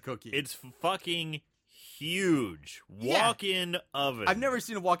gingerbread cookie. It's fucking huge. Yeah. Walk-in oven. I've never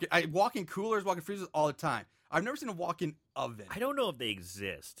seen a walk-in coolers, walk-in freezers all the time. I've never seen a walk-in oven. I don't know if they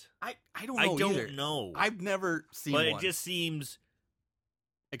exist. I don't know I don't either. know. I've never seen but one. it just seems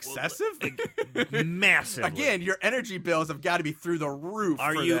excessive. massive. Again, your energy bills have got to be through the roof.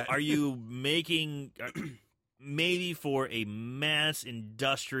 Are you making maybe for a mass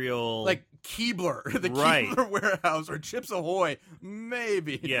industrial like Keebler, the Right. Keebler warehouse, or Chips Ahoy?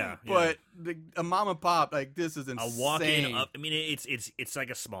 Maybe. Yeah, But a mom and pop, like, this is a insane. walk-in? I mean, it's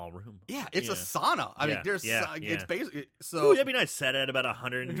like a small room. Yeah, it's a Yeah. sauna. I mean, Yeah, there's yeah, it's yeah. basically Ooh, so. that'd be nice. Set at about Just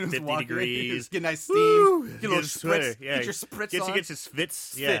 150 walk in, degrees. get nice steam. Woo! Get a little Get a sweater, spritz. yeah. Get your spritz Gets on. you gets his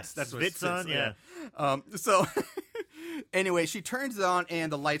Svitz. Yeah, Spitz, that's what Svitz Spitz, on. Yeah. So anyway, she turns it on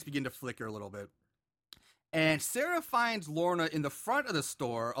and the lights begin to flicker a little bit. And Sarah finds Lorna in the front of the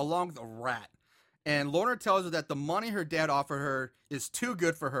store along with a rat. And Lorna tells her that the money her dad offered her is too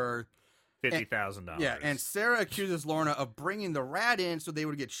good for her. $50,000. Yeah, and Sarah accuses Lorna of bringing the rat in so they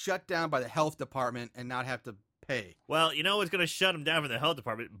would get shut down by the health department and not have to pay. Well, you know what's going to shut them down from the health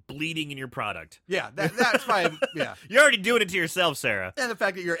department? Bleeding in your product. Yeah, that's probably, yeah. You're already doing it to yourself, Sarah. And the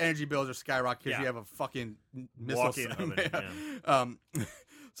fact that your energy bills are skyrocketing because Yeah. you have a fucking missile. Walk-in oven, yeah.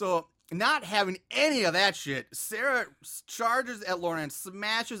 So, not having any of that shit, Sarah charges at Lorna and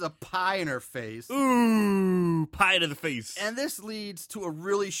smashes a pie in her face. Ooh, pie to the face. And this leads to a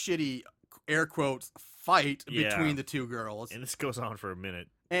really shitty, air quotes, fight Yeah. between the two girls. And this goes on for a minute.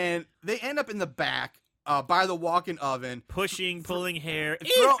 And they end up in the back by the walk-in oven. Pushing, pulling hair.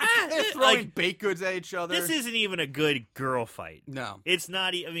 They're throwing Like, baked goods at each other. this isn't even a good girl fight. No. It's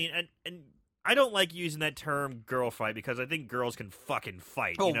not. I mean, and I don't like using that term "girl fight" because I think girls can fucking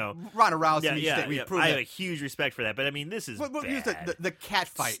fight. Oh, You know. Ronda Rousey, Yeah. we proved I that. have a huge respect for that, but I mean, this is We'll use bad. the cat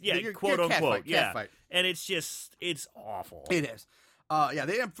fight. Yeah, Your quote cat unquote. fight, yeah, cat fight. and it's awful. It is. Yeah,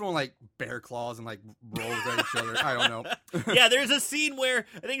 they end up throwing like bear claws and like rolls at each other. I don't know. Yeah, there's a scene where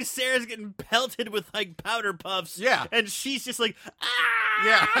I think Sarah's getting pelted with like powder puffs. Yeah. and she's just like, ah.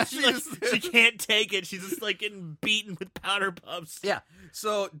 Yeah, she can't take it. She's just like getting beaten with powder puffs. Yeah.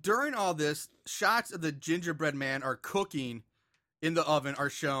 So during all this, shots of the gingerbread man are cooking in the oven are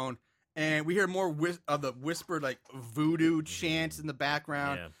shown, and we hear more of the whispered like voodoo chants in the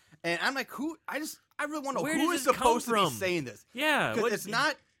background. Yeah. And I'm like, I really want to know Where who does is this come supposed to be from? saying this. Yeah, Because it's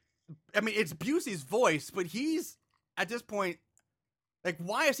not. I mean, it's Busey's voice, but he's at this point. Like,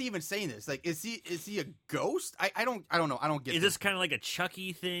 why is he even saying this? Like, is he a ghost? I don't know. I don't get. Is this kind of like a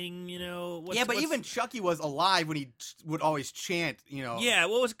Chucky thing? You know? Even Chucky was alive when he would always chant. You know. Yeah.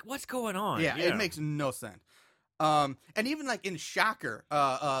 What's going on? Yeah, it makes no sense. And even like in Shocker,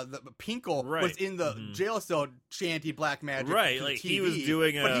 the Pinkle was Right. in the Mhm. jail cell chanting black magic. Right, to like, TV, he was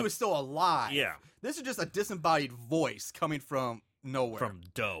doing but a- he was still alive. Yeah, This is just a disembodied voice coming from nowhere. from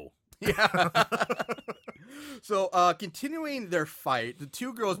dough. Yeah. So, continuing their fight, the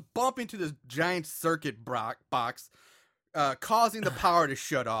two girls bump into this giant circuit box, causing the power to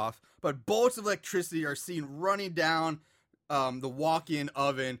shut off. But bolts of electricity are seen running down the walk-in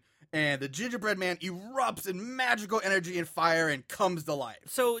oven, and the gingerbread man erupts in magical energy and fire and comes to life.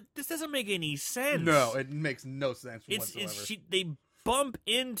 So this doesn't make any sense. No, it makes no sense it's whatsoever. they bump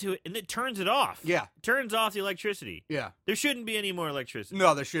into it and it turns it off. Yeah, Turns off the electricity. yeah. There shouldn't be any more electricity.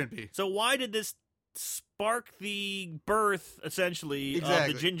 No, there shouldn't be. So why did this spark the birth, essentially,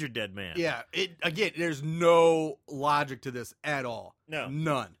 Exactly. of the ginger dead man? Yeah, there's no logic to this at all. No.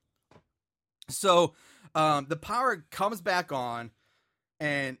 None. So, the power comes back on,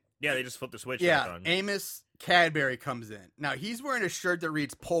 and Yeah, they just flipped the switch back yeah, on. Amos Cadbury comes in. Now, he's wearing a shirt that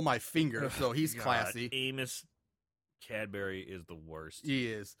reads "Pull My Finger," so he's God, classy. Amos Cadbury is the worst. He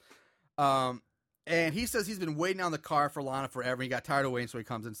is. And he says he's been waiting on the car for Lana forever. He got tired of waiting, so he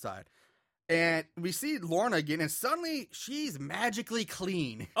comes inside. And we see Lorna again, and suddenly she's magically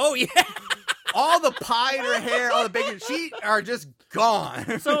clean. Oh, yeah. All the pie in her hair, all the bacon, she are just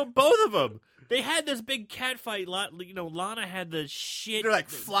gone. So both of them. They had this big cat fight. You know, Lana had the shit. They're like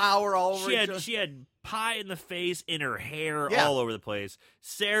flour all over each other. She had pie in the face, in her hair, Yeah. all over the place.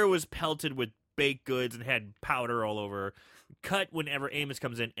 Sarah was pelted with baked goods and had powder all over her. Cut whenever Amos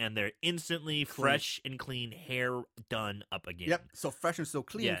comes in, and they're instantly fresh and clean, hair done up again. Yep, so fresh and so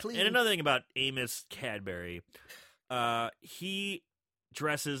clean, Yeah. clean. And another thing about Amos Cadbury, he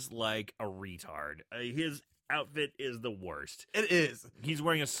dresses like a retard. His outfit is the worst. It is. He's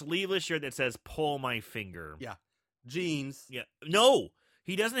wearing a sleeveless shirt that says "Pull My Finger." Yeah. Jeans. Yeah. No,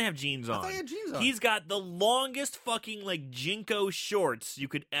 he doesn't have jeans I on. thought he had jeans on. He's got the longest fucking like Jinko shorts you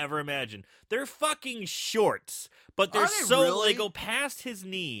could ever imagine. They're fucking shorts, but they're Are they so really? they go past his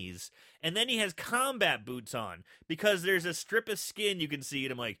knees, and then he has combat boots on because there's a strip of skin you can see,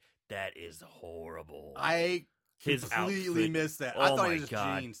 and I'm like, that is horrible. I His completely outfit, missed that. Oh I thought my he was just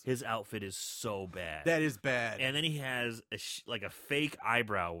god, jeans. his outfit is so bad. That is bad. And then he has like a fake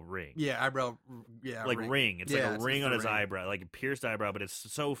eyebrow ring. Yeah, eyebrow. Yeah, Like ring. It's like a it's ring just on a his eyebrow, like a pierced eyebrow, but it's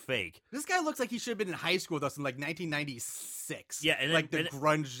so fake. This guy looks like he should have been in high school with us in like 1996. Yeah, and like then- the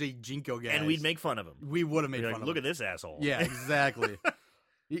grungy Jinko guys. And we'd make fun of him. We would have made Be fun like, of look him. at this asshole. Yeah, exactly.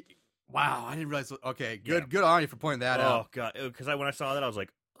 Wow, I didn't realize. Okay, good, Yeah. good on you for pointing that Oh god, because when I saw that, I was like,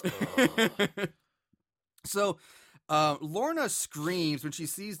 out. So, Lorna screams when she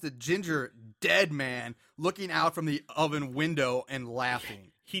sees the ginger dead man looking out from the oven window and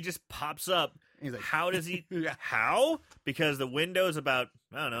laughing. he just pops up. He's like, How does he? Yeah. How? Because the window's about,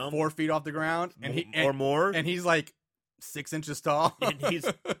 I don't know, 4 feet off the ground, and he or more. and he's like 6 inches tall. And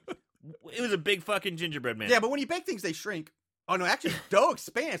it was a big fucking gingerbread man. Yeah, but when you bake things, they shrink. Oh no, actually, dough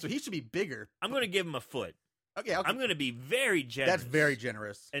expands, so he should be bigger. I'm going to give him a foot. Okay, I'm going to be very generous. that's very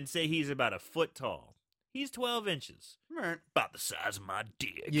generous. And say he's about a foot tall. He's 12 inches. Right. About the size of my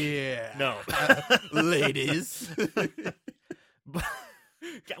dick. Yeah. No. Ladies. But-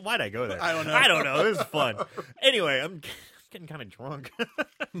 Why'd I go there? I don't know. I don't know. This is fun. Anyway, I'm getting kind of drunk.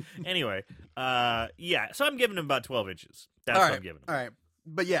 Anyway, yeah. So I'm giving him about 12 inches. That's All what right, I'm giving him. all right.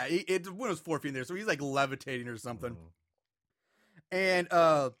 But yeah, it when it was 4 feet in there, so he's like levitating or something. And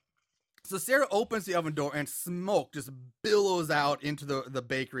so Sarah opens the oven door and smoke just billows out into the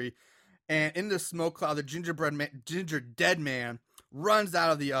bakery. And in the smoke cloud, the ginger dead man runs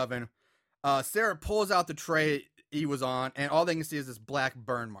out of the oven. Sarah pulls out the tray he was on, and all they can see is this black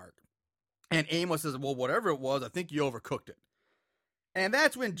burn mark. And Amos says, well, whatever it was, I think you overcooked it. And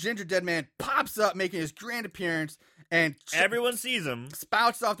that's when Ginger Dead Man pops up, making his grand appearance, and Everyone sees him.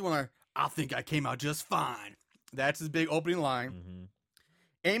 spouts off the one, I think I came out just fine. That's his big opening line. Mm-hmm.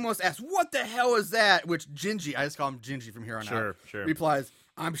 Amos asks, what the hell is that? Which Gingy, I just call him Gingy from here on out, Sure. replies,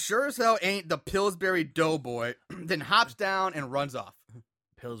 I'm sure as hell ain't the Pillsbury Doughboy, then hops down and runs off.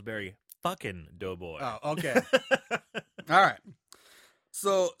 Pillsbury fucking doughboy. Oh, okay. All right.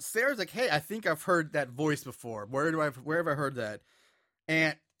 So Sarah's like, hey, I think I've heard that voice before. Where have I heard that?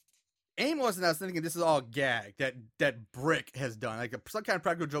 And Amos and I was thinking this is all gag that Brick has done. Like some kind of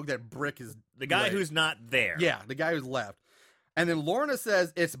practical joke that Brick is The guy laid. who's not there. Yeah, the guy who's left. And then Lorna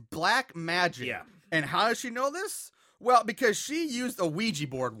says it's black magic. Yeah. And how does she know this? Well, because she used a Ouija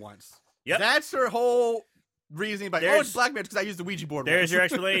board once. Yep. That's her whole reasoning. But There's- it's black magic because I used the Ouija board There's once. your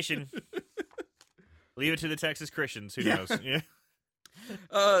explanation. Leave it to the Texas Christians. Who Yeah. knows? Yeah.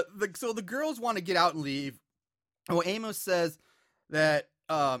 So the girls want to get out and leave. Well, Amos says that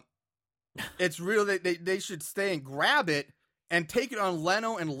it's real that they should stay and grab it and take it on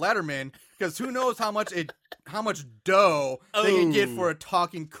Leno and Letterman because who knows how much dough they can get for a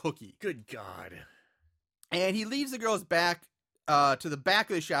talking cookie. Good God. And he leads the girls back to the back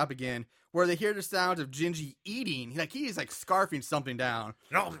of the shop again, where they hear the sounds of Gingy eating. He's like scarfing something down.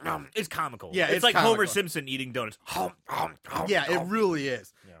 No, it's comical. Yeah, it's it's like Homer comical. Simpson eating donuts. Yeah, it really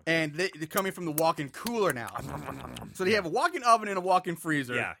is. Yeah. And they're coming from the walk-in cooler now. So they have a walk-in oven and a walk-in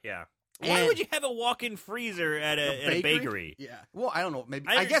freezer. Yeah. Why And- would you have a walk-in freezer at a bakery? Yeah. Well, I don't know. Maybe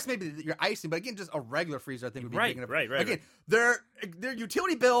I I guess maybe you're icing, but again, just a regular freezer I think would be Right, big enough. right. Again, their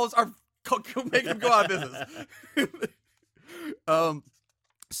utility bills are making them go out of business.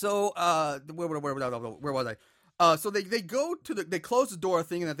 So where was I? So they go to they close the door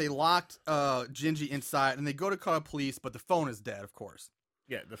thinking that they locked Gingy inside, and they go to call the police, but the phone is dead, of course.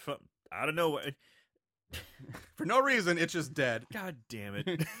 Yeah, the phone. I don't know. For no reason, it's just dead. God damn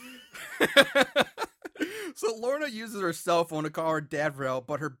it. So Lorna uses her cell phone to call her dad for help,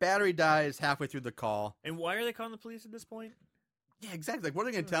 but her battery dies halfway through the call. And why are they calling the police at this point? Yeah, exactly. Like, what are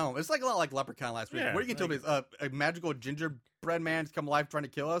they going to tell him? It's like a lot like Leprechaun last week. Yeah, What are you going to tell me? A magical gingerbread man's come alive trying to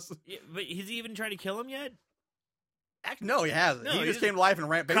kill us? Yeah, but is he even trying to kill him yet? No, he hasn't. No, he he just just came to life and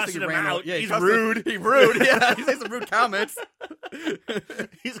ran. Basically cussing him ran out. Yeah, He's cussed rude. He's rude. Yeah, he says some rude comments.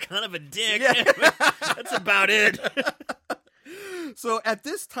 He's kind of a dick. Yeah. That's about it. So at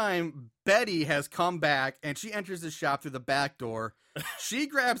this time, Betty has come back and she enters the shop through the back door. She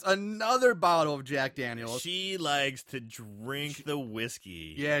grabs another bottle of Jack Daniels. She likes to drink the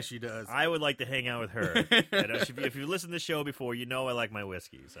whiskey. Yeah, she does. I would like to hang out with her. And, if you listened to the show before, you know I like my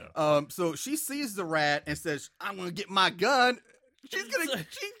whiskey. So she sees the rat and says, "I'm gonna get my gun."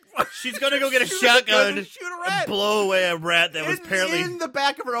 She's gonna go get a shoot shotgun and shoot a rat. blow away a rat that was apparently in the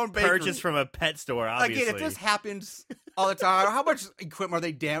back of her own bakery. purchased from a pet store. Obviously, Again, if this happens all the time, how much equipment are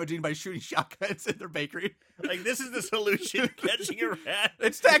they damaging by shooting shotguns in their bakery? like this is the solution: catching a rat.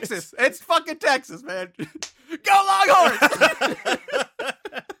 It's Texas. It's fucking Texas, man. Go Longhorns!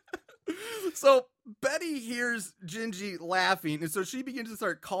 So Betty hears Gingy laughing, and so she begins to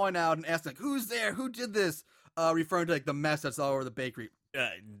start calling out and asking, like, "Who's there? Who did this?" referring to like the mess that's all over the bakery.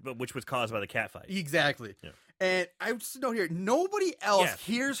 But which was caused by the cat fight. Exactly. Yeah. And I just note here, nobody else Yeah.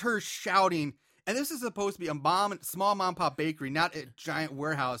 hears her shouting. And this is supposed to be a small mom and pop bakery, not a giant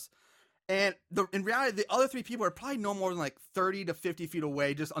warehouse. And in reality, the other three people are probably no more than like 30 to 50 feet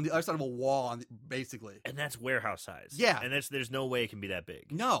away, just on the other side of a wall, basically. And that's warehouse size. Yeah. And there's no way it can be that big.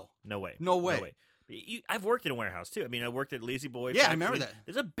 No. No way. No way. I've worked in a warehouse, too. I mean, I worked at Lazy Boy. Yeah, I remember that.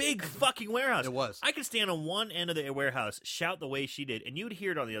 There's a big fucking warehouse. It was. I could stand on one end of the warehouse, shout the way she did, and you'd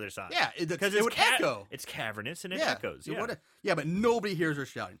hear it on the other side. Yeah, because it's it would echo. It's cavernous and it Yeah, echoes. it Yeah. would. Yeah, but nobody hears her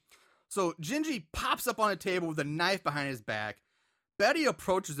shouting. So Gingy pops up on a table with a knife behind his back. Betty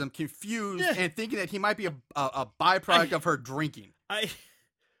approaches him, confused Yeah. and thinking that he might be a byproduct of her drinking.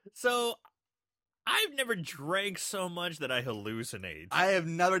 I've never drank so much that I hallucinate. I have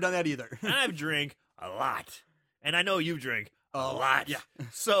never done that either. I've drank a lot. And I know you drink a lot. Yeah.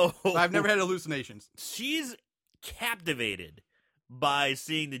 So I've never had hallucinations. she's captivated by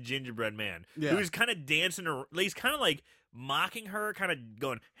seeing the gingerbread man, Yeah. who's kind of dancing around. He's kind of like mocking her, kind of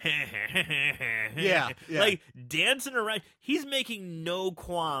going, Yeah. like dancing around. He's making no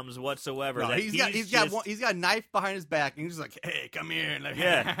qualms whatsoever. No, that he's got a knife behind his back, and he's just like, "Hey, come here." Like,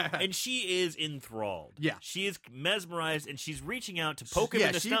 yeah, and she is enthralled. Yeah. she is mesmerized, and she's reaching out to poke him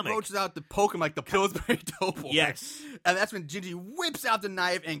in the she stomach. approaches out to poke him like the Pillsbury Doughboy. Yes. And that's when Gingy whips out the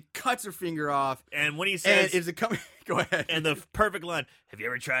knife and cuts her finger off. And when he And says, is it coming? Go ahead. and the perfect line, "Have you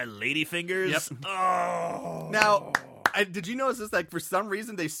ever tried ladyfingers?" Yep. Oh, Now, did you notice this? Like, for some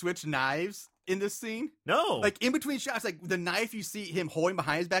reason, they switch knives in this scene. no, Like, in between shots, like, the knife you see him holding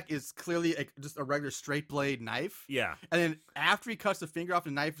behind his back is clearly just a regular straight blade knife. yeah. And then after he cuts the finger off,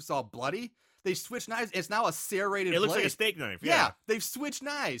 the knife is all bloody. They switch knives. It's now a serrated It looks like blade. a steak knife. Yeah, they've switched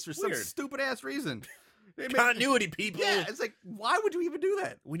knives for some Weird. stupid-ass reason. They make- Continuity, people. Yeah, it's like, why would you even do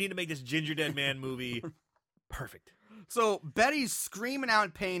that? We need to make this Ginger Dead Man movie perfect. So Betty's screaming out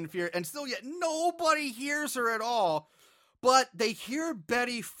in pain and fear, and still yet nobody hears her at all. But they hear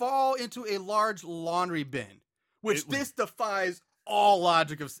Betty fall into a large laundry bin, which this defies all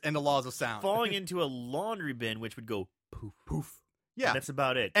logic and the laws of sound. Falling into a laundry bin, which would go poof, Poof. Yeah. and that's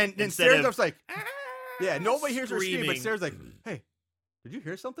about it. And then Instead Sarah's of like, yeah, nobody hears her scream, but screaming. Sarah's like, hey, did you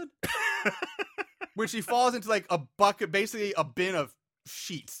hear something? When she falls into like a bucket, basically a bin of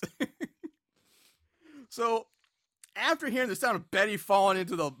sheets. So after hearing the sound of Betty falling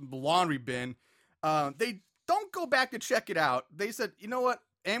into the laundry bin, they don't go back to check it out. They said, you know what?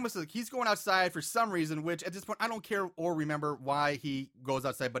 Amos is he's going outside for some reason, which at this point I don't care or remember why he goes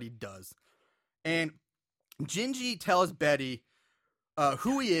outside, but he does. And Gingy tells Betty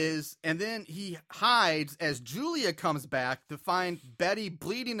who he is, and then he hides as Julia comes back to find Betty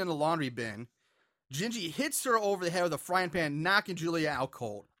bleeding in the laundry bin. Gingy hits her over the head with a frying pan, knocking Julia out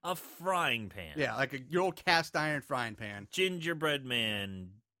cold. A frying pan. Yeah, like your old cast iron frying pan. Gingerbread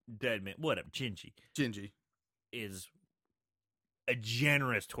man, dead man, whatever. Gingy Gingy. is a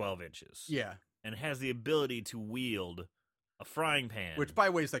generous 12 inches. Yeah. And has the ability to wield a frying pan. Which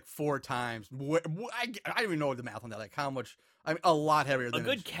probably weighs like 4 times. I don't even know the math on that. Like how much. I mean, a lot heavier a than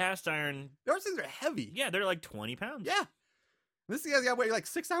good cast iron. Those things are heavy. Yeah, they're like 20 pounds. Yeah. This guy's got to weigh like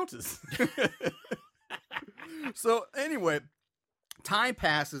 6 ounces. So anyway, time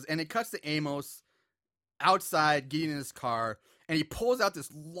passes and it cuts to Amos outside getting in his car, and he pulls out this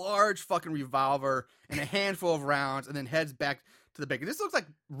large fucking revolver and a handful of rounds and then heads back to the bakery. This looks like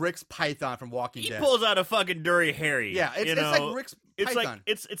Rick's Python from Walking He Dead. pulls out a fucking Dirty Harry. Yeah, it's like Rick's It's Python.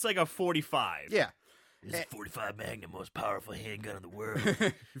 like it's like a 45. Yeah. This is 45 Magnum, most powerful handgun in the world.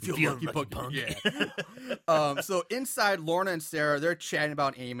 Feel Feel lucky, lucky, punk. punk. Yeah. So inside, Lorna and Sarah, they're chatting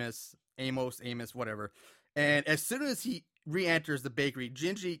about Amos, whatever. And as soon as he re-enters the bakery,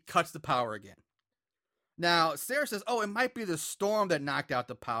 Gingy cuts the power again. Now, Sarah says, oh, it might be the storm that knocked out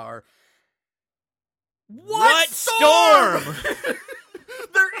the power. What storm?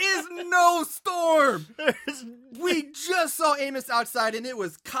 There is no storm. There's We just saw Amos outside, and it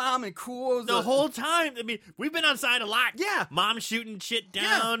was calm and cool. It was the whole time. I mean, we've been outside a lot. Yeah. Mom shooting shit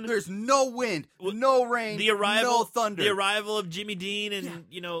Yeah, down. there's no wind, no rain, the arrival, no thunder, the arrival of Jimmy Dean, and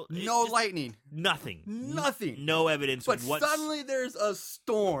no just lightning, nothing, nothing. no evidence. But what's... suddenly there's a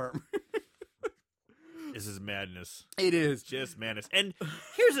storm. This is madness. It is. Just madness. And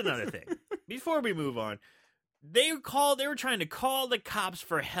here's another thing. Before we move on, they were trying to call the cops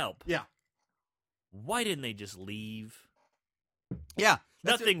for help. Yeah. Why didn't they just leave? Yeah.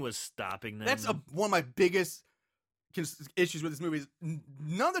 Nothing was stopping them. That's one of my biggest issues with this movie. Is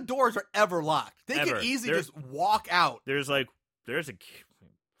none of the doors are ever locked. They Ever. can easily There's- just walk out. there's a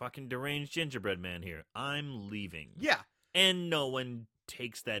fucking deranged gingerbread man here. I'm leaving. Yeah. And no one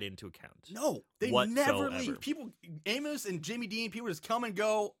takes that into account. No, they never leave. People, Amos and Jimmy Dean, people just come and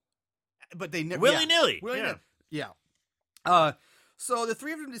go, but they never willy-nilly. Yeah. So the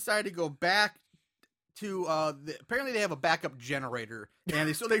three of them decided to go back to apparently they have a backup generator, and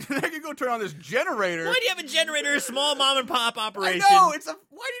they can go turn on this generator. Why do you have a generator? A small mom and pop operation. I know,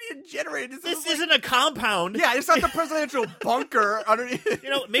 why do you need a generator? This isn't a compound. Yeah, it's not the presidential bunker underneath.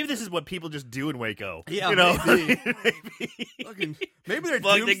 Maybe this is what people just do in Waco. Yeah, maybe. Maybe they're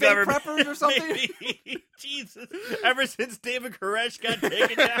doomsday preppers or something. Maybe. Jesus. Ever since David Koresh got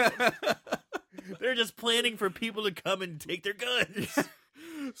taken down, they're just planning for people to come and take their guns.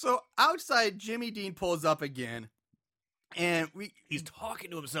 So outside, Jimmy Dean pulls up again, and he's talking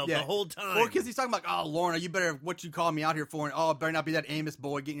to himself the whole time. Well, because he's talking about, oh, Lorna, you better, what you call me out here for, and it better not be that Amos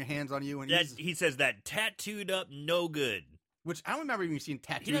boy getting your hands on you. And he says that tattooed up, no good. Which I don't remember even seeing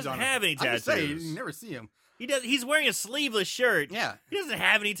tattoos on him. He doesn't have any tattoos. I'm just saying, you never see him. He's wearing a sleeveless shirt. Yeah. He doesn't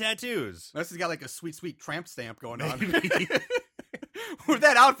have any tattoos. Unless he's got like a sweet, sweet tramp stamp going on. With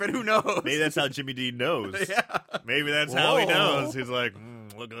that outfit, who knows? Maybe that's how Jimmy Dean knows. Yeah. Maybe that's how he knows. He's like,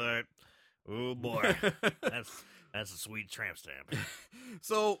 look at that. Oh boy, that's a sweet tramp stamp.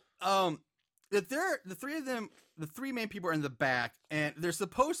 So, the three of them, the three main people are in the back, and they're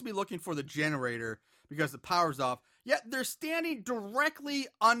supposed to be looking for the generator because the power's off. Yet they're standing directly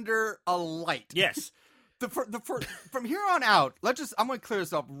under a light. Yes. From here on out, I'm going to clear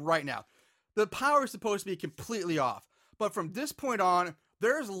this up right now. The power is supposed to be completely off, but from this point on,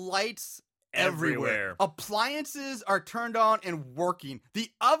 there's lights everywhere. Appliances are turned on and working. The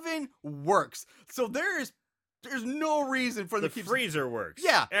oven works. So there's no reason for the freezer works.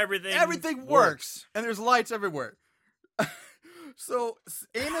 Yeah. Everything works. And there's lights everywhere. So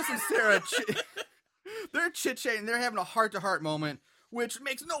Amos and Sarah, they're chit-chatting. They're having a heart-to-heart moment, which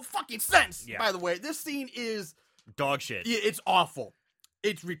makes no fucking sense, by the way. This scene is dog shit. Yeah, it's awful.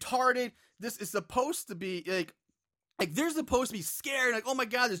 It's retarded. This is supposed to be like they're supposed to be scared, like, oh my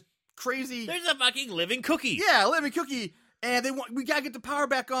god, this crazy. There's a fucking living cookie. Yeah, a living cookie. And we gotta get the power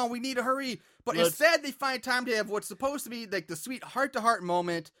back on. We need to hurry. But instead, they find time to have what's supposed to be like the sweet heart-to-heart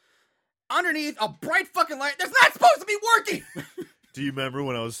moment underneath a bright fucking light that's not supposed to be working. Do you remember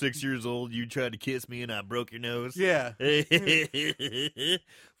when I was 6 years old, you tried to kiss me and I broke your nose? Yeah.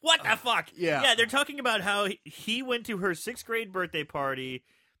 What the fuck? Yeah. Yeah, they're talking about how he went to her 6th grade birthday party.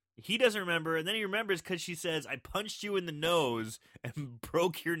 He doesn't remember, and then he remembers because she says, I punched you in the nose and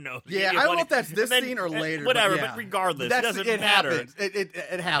broke your nose. Yeah, I don't know if that's this scene or later. Whatever, but regardless, it doesn't matter. Happens.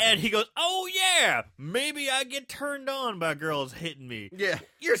 It happens. And he goes, oh yeah, maybe I get turned on by girls hitting me. Yeah.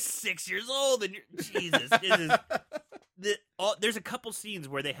 You're 6 years old, and Jesus. There's a couple scenes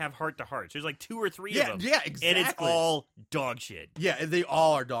where they have heart-to-hearts. There's like 2 or 3 of them. Yeah, exactly. And it's all dog shit. Yeah, they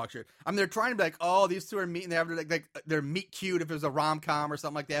all are dog shit. I mean, they're trying to be like, oh, these two are meeting. They have like they're meet cute if it was a rom-com or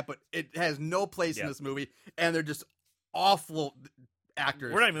something like that, but it has no place in this movie, and they're just awful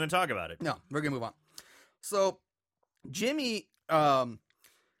actors. We're not even going to talk about it. No, we're going to move on. So, Jimmy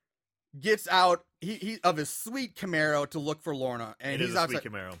gets out he of his sweet Camaro to look for Lorna, and he's outside.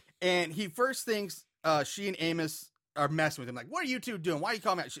 Sweet Camaro. And he first thinks she and Amos are messing with him. Like, what are you two doing? Why are you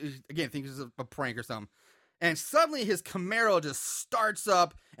calling me out? She, again, thinks it's a prank or something. And suddenly his Camaro just starts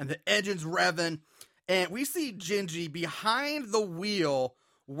up and the engine's revving. And we see Gingy behind the wheel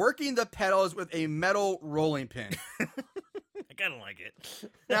working the pedals with a metal rolling pin. I kind of like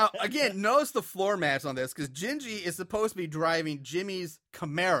it. Now, again, notice the floor mats on this because Gingy is supposed to be driving Jimmy's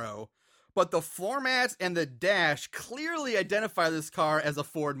Camaro, but the floor mats and the dash clearly identify this car as a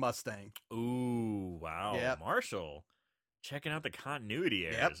Ford Mustang. Ooh, wow. Yep. Marshall, checking out the continuity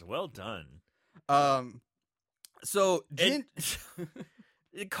errors. Well done. So, the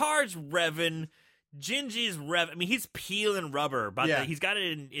car's revving. Gingy's revving. I mean, he's peeling rubber, but he's got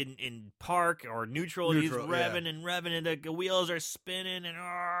it in park or neutral. He's revving and revving, and the wheels are spinning. And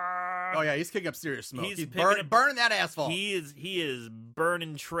oh yeah, he's kicking up serious smoke. He's burning that asphalt. He is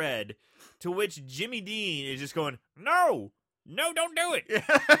burning tread. To which Jimmy Dean is just going, no, don't do it.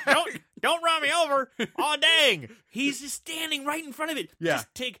 Don't run me over. Oh dang! He's just standing right in front of it. Yeah.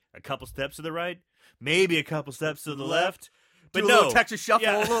 Just take a couple steps to the right, maybe a couple steps to the left. But do a no. little Texas shuffle,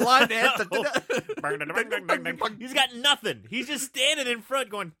 a little line dance. He's got nothing. He's just standing in front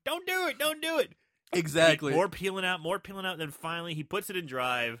going, don't do it. Exactly. More peeling out. Then finally he puts it in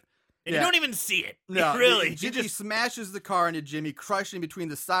drive. And you don't even see it. No, really. He just smashes the car into Jimmy, crushing between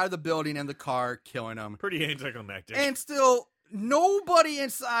the side of the building and the car, killing him. Pretty anticlimactic. And still, nobody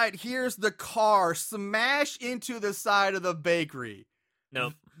inside hears the car smash into the side of the bakery.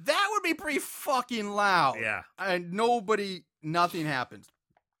 No. That would be pretty fucking loud. Yeah. And nothing happens.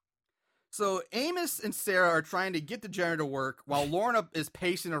 So Amos and Sarah are trying to get the generator to work while Lorna is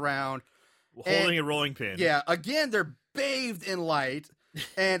pacing around. Holding a rolling pin. Yeah, again, they're bathed in light.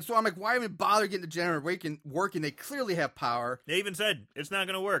 And so I'm like, why even bother getting the generator working? They clearly have power. They even said it's not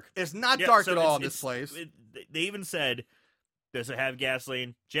going to work. It's not Yeah, dark so at all in it's- this place. They even said, does it have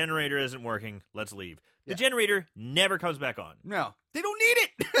gasoline? Generator isn't working. Let's leave. The Yeah. generator never comes back on. No, they don't need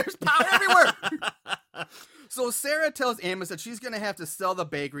it. There's power everywhere. So Sarah tells Amos that she's going to have to sell the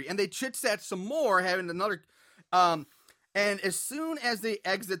bakery, and they chit-chat some more, having another... and as soon as they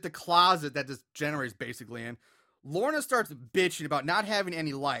exit the closet that this generator's basically in, Lorna starts bitching about not having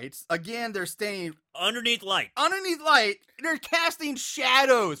any lights. Again, they're staying Underneath light. underneath light. They're casting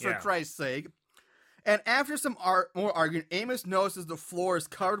shadows, for Yeah. Christ's sake. And after some more arguing, Amos notices the floor is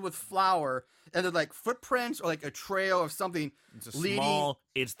covered with flour, and they're like footprints or like a trail of something leading.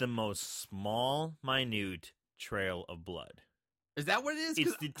 It's the most small, minute trail of blood. Is that what it is? 'Cause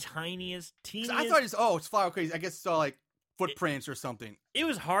It's the tiniest, teeniest. I thought it's flour. Okay, I guess it's all like footprints or something. It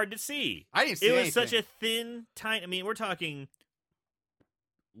was hard to see. I didn't see It was anything. such a thin, tiny. I mean, we're talking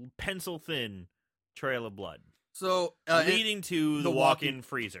pencil thin trail of blood So leading to the walk-in- walk-in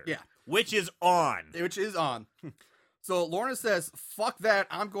freezer. Yeah. which is on. which is on. So Lorna says, "Fuck that!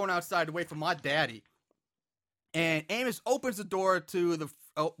 I'm going outside to wait for my daddy." And Amos opens the door to the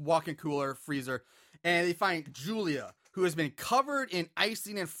walk-in cooler freezer, and they find Julia, who has been covered in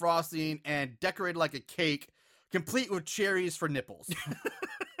icing and frosting and decorated like a cake, complete with cherries for nipples.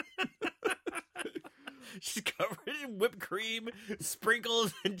 She's covered in whipped cream,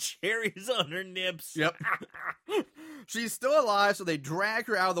 sprinkles, and cherries on her nips. Yep. She's still alive, so they drag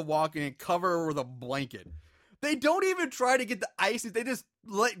her out of the walk-in and cover her with a blanket. They don't even try to get the icing. They just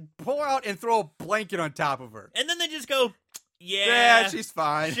pull out and throw a blanket on top of her. And then they just go, Yeah, she's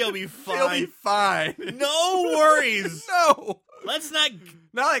fine. she'll be fine. She'll be fine. No worries. No. Let's not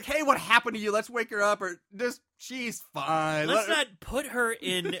Not like, hey, what happened to you? Let's wake her up. Or just, she's fine. let's not put her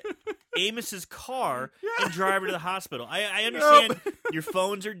in Amos's car Yeah. and drive her to the hospital. I understand Nope. your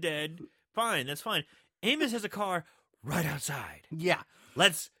phones are dead. Fine, that's fine. Amos has a car right outside. Yeah.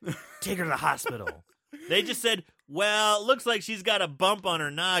 Let's take her to the hospital. They just said, well, looks like she's got a bump on her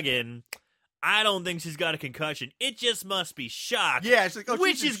noggin. I don't think she's got a concussion. It just must be shock. Yeah. She's like, oh,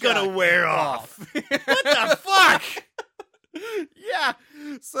 which she's is going to shocked. wear off. What the fuck? Yeah.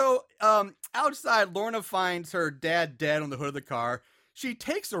 So, outside, Lorna finds her dad dead on the hood of the car. She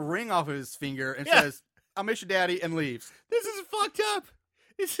takes a ring off of his finger and Yeah. says, "I'll miss you, Daddy," and leaves. This is fucked up.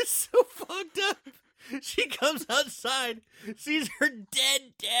 This is so fucked up. She comes outside, sees her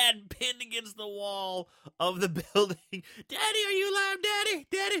dead dad pinned against the wall of the building. Daddy, are you alive? Daddy?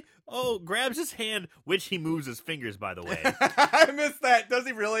 Daddy? Oh, grabs his hand, which he moves his fingers, by the way. I missed that. Does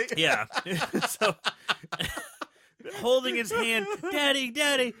he really? Yeah. So, holding his hand, Daddy,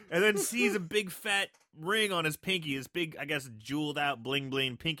 Daddy, and then sees a big fat ring on his pinky, his big, I guess, jeweled out bling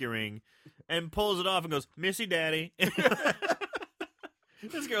bling pinky ring, and pulls it off and goes, "Missy, Daddy."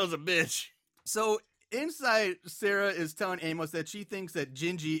 This girl's a bitch. So inside, Sarah is telling Amos that she thinks that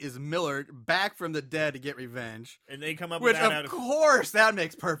Gingy is Millard back from the dead to get revenge. And they come up Which, with that of course, that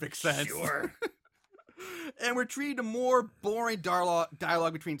makes perfect sense. Sure. And we're treated to more boring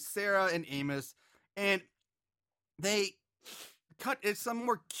dialogue between Sarah and Amos. And they cut it's some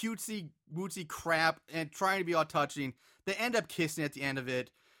more cutesy, wootsy crap and trying to be all touching. They end up kissing at the end of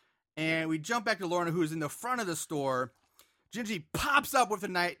it. And we jump back to Lorna, who's in the front of the store. Gingy pops up with a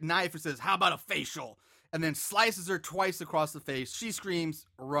knife and says, "How about a facial?" And then slices her twice across the face. She screams,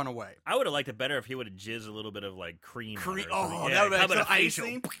 "Run away." I would have liked it better if he would have jizzed a little bit of like cream. on her or Oh, something. that would How have been about a facial?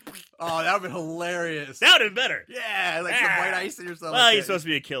 icing. Oh, that would have been hilarious. That would have been better. Yeah, like some white icing or something. Well, like he's that. supposed to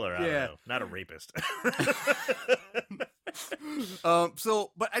be a killer. I don't Yeah. know. Not a rapist.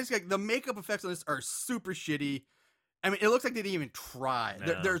 But I just like the makeup effects on this are super shitty. I mean, it looks like they didn't even try.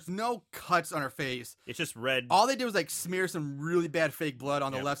 No. There's no cuts on her face. It's just red. All they did was like smear some really bad fake blood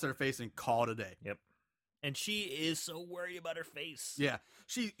on the Yep. left side of her face and call it a day. Yep. And she is so worried about her face. Yeah,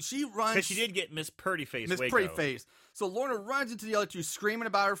 she runs Because she did get Miss Purdy Face. Miss Waco. Pretty Face. So Lorna runs into the other two screaming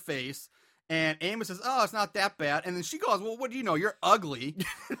about her face, and Amos says, "Oh, it's not that bad." And then she goes, "Well, what do you know? You're ugly."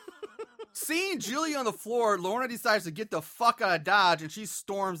 Seeing Julia on the floor, Lorna decides to get the fuck out of Dodge, and she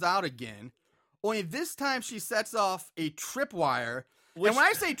storms out again. Only this time she sets off a tripwire. Which- And when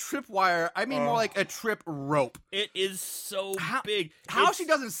I say tripwire, I mean more like a trip rope. It is so How- big. How It's- she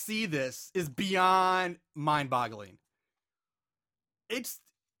doesn't see this is beyond mind-boggling. It's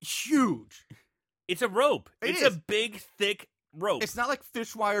huge. It's a rope. It It's is. a big, thick rope. It's not like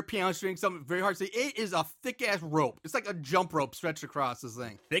fish wire, piano string, something very hard to see. It is a thick-ass rope. It's like a jump rope stretched across this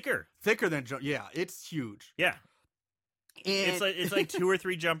thing. thicker. Thicker than jump. Yeah, it's huge. Yeah. And It's like 2 or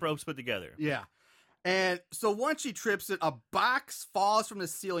 3 jump ropes put together. yeah. And so once she trips it, a box falls from the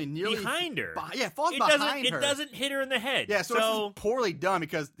ceiling nearly Behind her. It falls It behind her. doesn't hit her in the head. Yeah, so it's just poorly done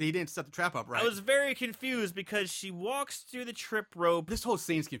because they didn't set the trap up right. I was very confused because she walks through the trip rope. This whole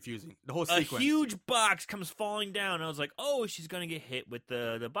scene's confusing. The whole A sequence. huge box comes falling down. I was like, oh, she's going to get hit with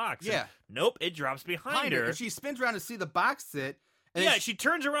the box. Yeah. And nope, it drops behind her. And she spins around to see the box sit. And Yeah, she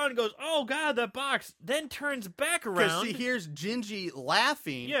turns around and goes, oh, God, that box. Then turns back because around. she hears Gingy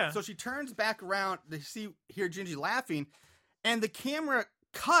laughing. Yeah. So she turns back around to hear Gingy laughing, and the camera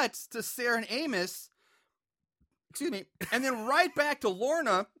cuts to Sarah and Amos. Excuse me, and then right back to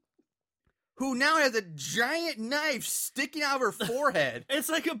Lorna, who now has a giant knife sticking out of her forehead. It's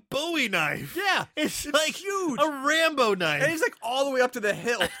like a Bowie knife. Yeah, It's like huge. a Rambo knife. And it's like all the way up to the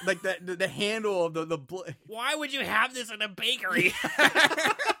hilt, like the handle of the blade. Why would you have this in a bakery?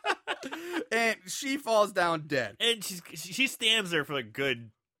 And she falls down dead. And she stands there for a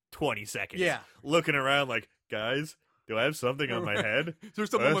good 20 seconds. Yeah. Looking around like, guys, do I have something on my head? Is there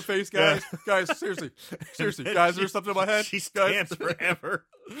something on my face, guys? Guys, seriously, guys, is there something on my head? She stands forever.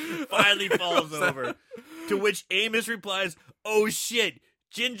 Finally falls over. To which Amos replies, oh shit,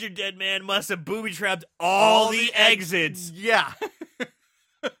 Ginger Dead Man must have booby-trapped all the exits. Yeah.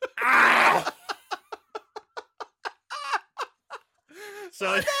 Ow!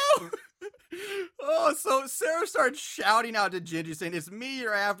 So Oh, so Sarah starts shouting out to Gingy, saying, "It's me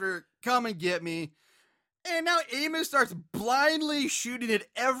you're after. Come and get me." And now Amos starts blindly shooting at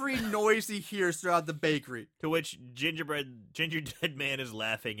every noise he hears throughout the bakery. to which Ginger Dead Man is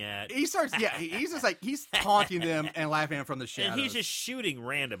laughing at. He starts, he's just like, he's taunting them and laughing at them from the shadows. And he's just shooting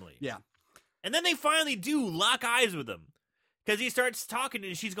randomly. Yeah. And then they finally do lock eyes with him. Because he starts talking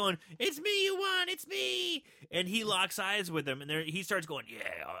and she's going, it's me you want, it's me. And he locks eyes with him and he starts going,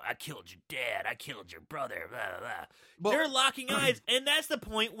 yeah, I killed your dad, I killed your brother, blah, blah, blah. Well- They're locking eyes. And that's the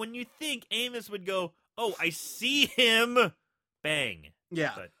point when you think Amos would go, oh, I see him. Bang.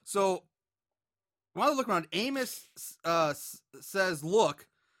 Yeah. But- So while they look around, Amos says, "Look,"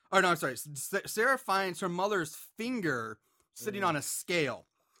 or no, I'm sorry. Sarah finds her mother's finger sitting on a scale,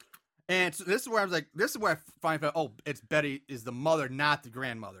 and so this is where I was like, "This is where I find out." Oh, it's Betty is the mother, not the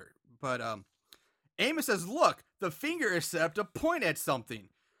grandmother. But Amos says, "Look, the finger is set up to point at something."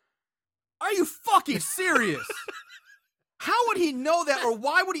 Are you fucking serious? How would he know that, or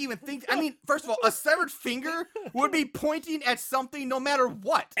why would he even think? I mean, first of all, a severed finger would be pointing at something no matter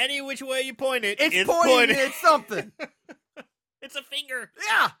what. Any which way you point it, It's pointing at something. It's a finger.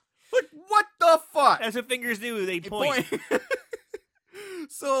 Yeah. Like, what the fuck? That's what fingers do. They point.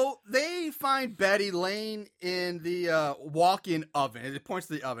 So they find Betty laying in the walk-in oven. And it points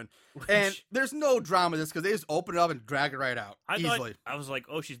to the oven. And there's no drama in this because they just open it up and drag it right out easily. I was like,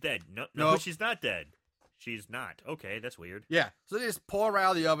 oh, she's dead. No, Nope. she's not dead. She's not. Okay, that's weird. Yeah. So they just pull her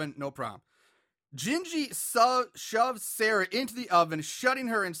out of the oven, no problem. Gingy shoves Sarah into the oven, shutting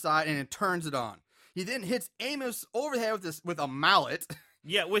her inside, and then turns it on. He then hits Amos over the head with a mallet.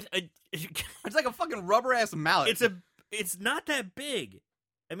 Yeah, with a. It's like a fucking rubber-ass mallet. It's not that big.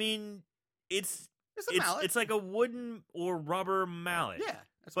 I mean, it's a mallet. It's like a wooden or rubber mallet. Yeah.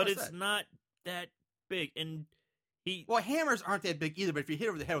 That's but what I it's said. not that big. And Well, hammers aren't that big either, but if you hit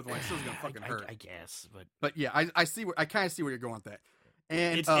over the head with one, it's still gonna fucking hurt. I guess, but But yeah, I kind of see where you're going with that.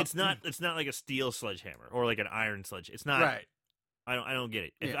 And it's not like a steel sledgehammer or like an iron sledge. It's not. right. I don't get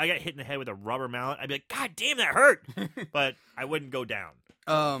it. If Yeah. I got hit in the head with a rubber mallet, I'd be like, God damn, that hurt. But I wouldn't go down.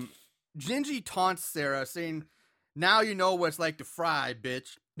 Gingy taunts Sarah, saying, "Now you know what it's like to fry,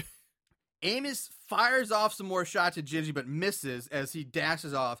 bitch." Amos fires off some more shots at Gingy, but misses as he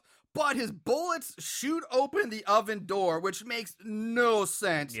dashes off. But his bullets shoot open the oven door, which makes no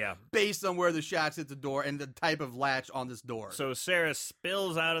sense Yeah. based on where the shots hit the door and the type of latch on this door. So Sarah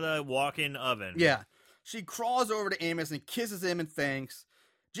spills out of the walk-in oven. Yeah. She crawls over to Amos and kisses him and thanks.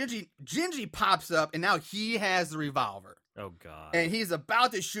 Gingy pops up, and now he has the revolver. Oh, God. And he's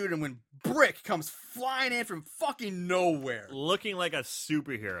about to shoot him when Brick comes flying in from fucking nowhere. Looking like a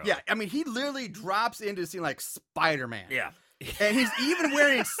superhero. Yeah, I mean, he literally drops into the scene like Spider-Man. Yeah. And he's even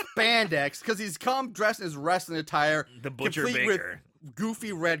wearing spandex because he's come dressed in his wrestling attire. The Butcher complete Baker. with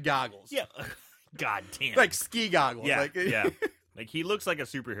goofy red goggles. Yeah. God damn. Like ski goggles. yeah. Like, Yeah. Like, he looks like a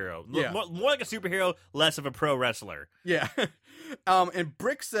superhero. Yeah. More like a superhero, less of a pro wrestler. Yeah. And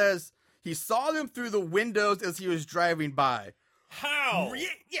Brick says he saw them through the windows as he was driving by. How?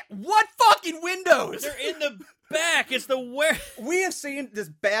 Yeah, what fucking windows? They're in the back. It's the where. We have seen this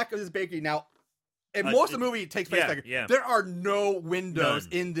back of this bakery now. And most of the movie takes place back. yeah. There are no windows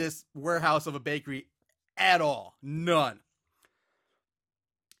None. in this warehouse of a bakery at all. None.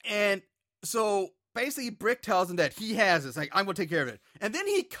 And so basically Brick tells him that he has this. Like, I'm going to take care of it. And then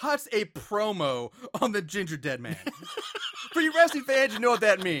he cuts a promo on the Ginger Dead Man. For you wrestling fans, you know what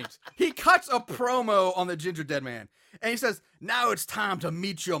that means. He cuts a promo on the Ginger Dead Man. And he says, now it's time to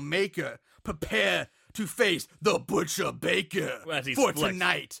meet your maker. Prepare to face the Butcher Baker. As he For flexes.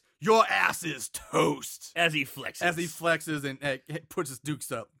 tonight, your ass is toast. As he flexes. As he flexes and puts his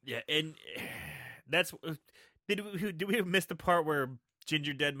dukes up. Yeah, and that's... Did we miss the part where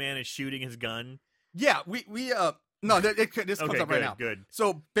Ginger Dead Man is shooting his gun? Yeah, no, this comes up right now. Good.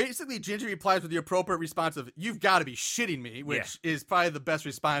 So basically, Ginger replies with the appropriate response of, you've got to be shitting me, which is probably the best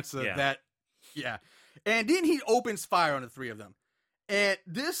response to that. Yeah. And then he opens fire on the three of them. And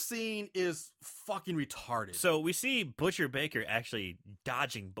this scene is fucking retarded. So we see Butcher Baker actually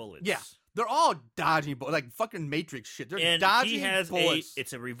dodging bullets. Yeah. They're all dodging bullets, like fucking Matrix shit. They're dodging he has bullets.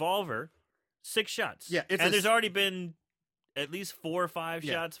 It's a revolver, 6 shots. Yeah, there's already been at least 4 or 5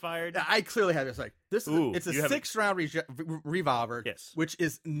 shots fired. I clearly have this. Like, this is it's a 6-round revolver, yes, which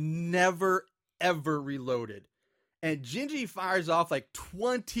is never, ever reloaded. And Gingy fires off like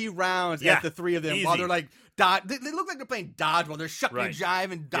 20 rounds at the three of them while they're like, they look like they're playing dodgeball. They're shucking and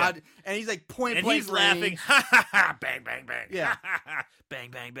jive and dodge. And he's like point blank. And he's laughing. Ha ha ha. Bang, bang, bang. Yeah.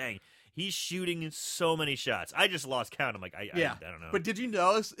 Bang, bang, bang. He's shooting so many shots. I just lost count. I'm like, I don't know. But did you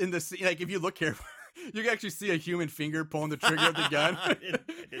notice in the scene, like, if you look carefully, you can actually see a human finger pulling the trigger of the gun.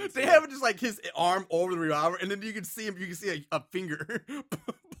 They have just like his arm over the revolver, and then you can see a finger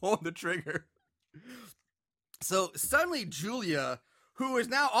pulling the trigger. So suddenly Julia, who is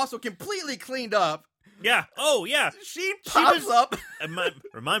now also completely cleaned up. Yeah. Oh, yeah. She pops up.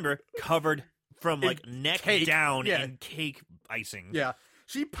 Remember, covered from like neck down in cake icing. Yeah.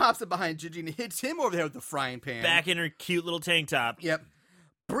 She pops up behind Gingy and hits him over the head with the frying pan. Back in her cute little tank top. Yep.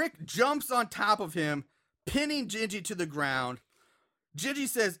 Brick jumps on top of him, pinning Gingy to the ground. Gingy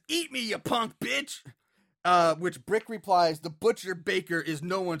says, "Eat me, you punk bitch!" Which Brick replies, "The Butcher Baker is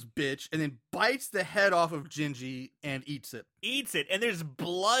no one's bitch," and then bites the head off of Gingy and eats it. And there's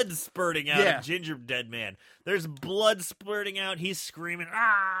blood spurting out of Ginger Dead Man. There's blood spurting out. He's screaming,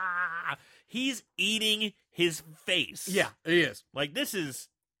 ah! He's eating his face. Yeah, he is. Like, this is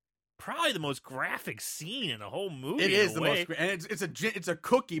probably the most graphic scene in the whole movie. It is the most, and it's a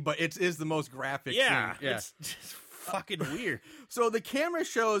cookie, but it is the most graphic scene. Yeah, it's just fucking weird. So the camera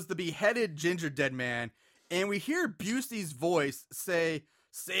shows the beheaded Ginger Dead Man, and we hear Busey's voice say,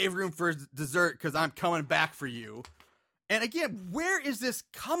 "Save room for dessert, because I'm coming back for you." And again, where is this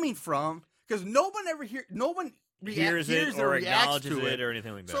coming from? Because no one hears it or acknowledges it or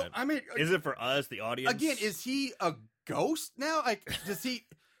anything like that. So, I mean, is it for us, the audience? Again, is he a ghost now? Like, does he?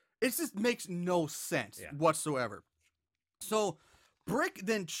 It just makes no sense whatsoever. So Brick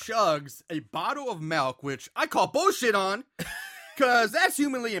then chugs a bottle of milk, which I call bullshit on, because that's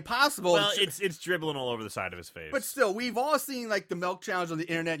humanly impossible. Well, it's dribbling all over the side of his face. But still, we've all seen like the milk challenge on the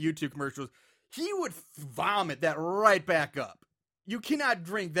internet, YouTube commercials. He would vomit that right back up. You cannot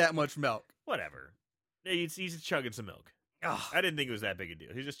drink that much milk. Whatever. He's just chugging some milk. Ugh. I didn't think it was that big a deal.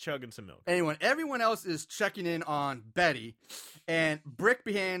 He's just chugging some milk. Everyone else is checking in on Betty, and Brick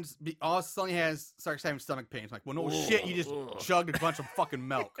all of a sudden starts having stomach pains. Like, well, no shit, you just chugged a bunch of fucking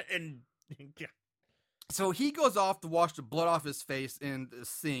milk. So he goes off to wash the blood off his face in the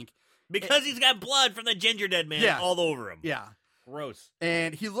sink. Because he's got blood from the Ginger Dead Man all over him. Yeah. Gross.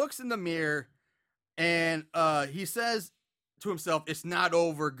 And he looks in the mirror, and he says to himself, "It's not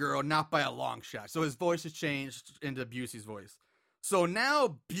over, girl, not by a long shot." So his voice has changed into Busey's voice. So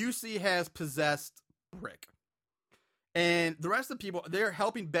now Busey has possessed Brick. And the rest of the people, they're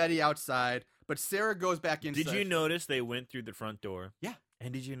helping Betty outside, but Sarah goes back inside. Did you notice they went through the front door? Yeah.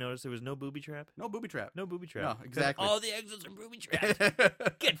 And did you notice there was no booby trap? No booby trap. No booby trap. No, exactly. All the exits are booby traps.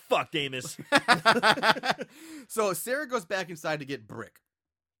 Get fucked, Amos. So Sarah goes back inside to get Brick.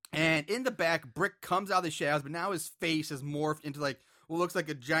 And in the back, Brick comes out of the shadows, but now his face has morphed into like what looks like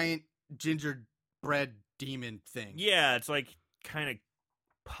a giant gingerbread demon thing. Yeah, it's like kind of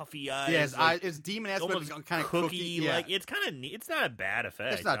puffy eyes. Yeah, it's demon-esque, but kind of cookie. Like it's kind of neat. It's not a bad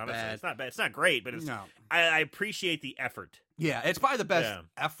effect. It's not honestly. bad. It's not bad. It's not great, but it's. No. I appreciate the effort. Yeah, it's probably the best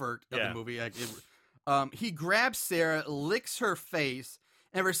effort of the movie. Like, he grabs Sarah, licks her face.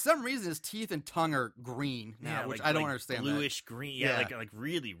 And for some reason, his teeth and tongue are green now, which I don't understand. Bluish green, like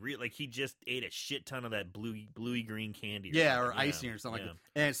really, like he just ate a shit ton of that bluey green candy. Or icing or something like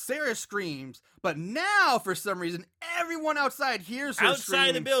that. And Sarah screams, but now for some reason, everyone outside hears her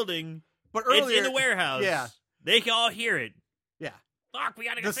outside the building. But earlier, it's in the warehouse. Yeah, they can all hear it. Yeah, fuck, we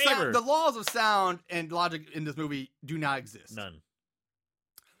gotta go save her. The laws of sound and logic in this movie do not exist. None.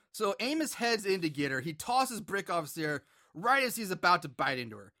 So Amos heads in to get her. He tosses Brick off Sarah right as he's about to bite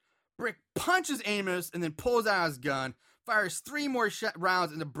into her. Brick punches Amos and then pulls out his gun, fires 3 more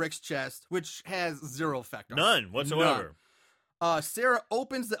rounds into Brick's chest, which has 0 effect on him. None whatsoever. Sarah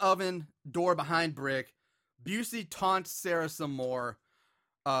opens the oven door behind Brick. Busey taunts Sarah some more.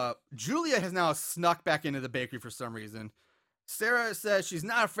 Julia has now snuck back into the bakery for some reason. Sarah says she's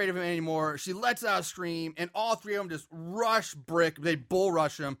not afraid of him anymore. She lets out a scream, and all 3 of them just rush Brick. They bull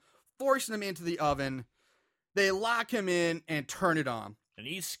rush him, forcing him into the oven. They lock him in and turn it on. And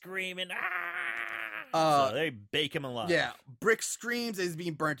he's screaming, ah! So they bake him alive. Yeah, Brick screams as he's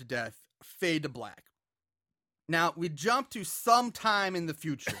being burnt to death. Fade to black. Now, we jump to some time in the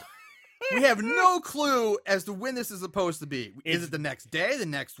future. We have no clue as to when this is supposed to be. Is it the next day, the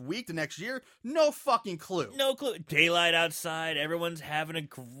next week, the next year? No fucking clue. No clue. Daylight outside. Everyone's having a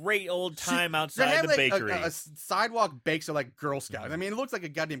great old time outside the bakery. A sidewalk bake sale like Girl Scout. I mean, it looks like a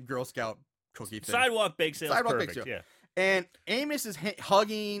goddamn Girl Scout cookie thing. Sidewalk bake sale. Sidewalk perfect. bake sale. Yeah. And Amos is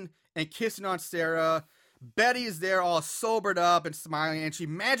hugging and kissing on Sarah. Betty is there all sobered up and smiling, and she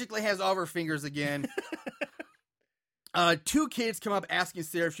magically has all of her fingers again. 2 kids come up asking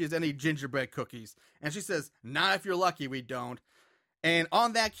Sarah if she has any gingerbread cookies. And she says, not if you're lucky, we don't. And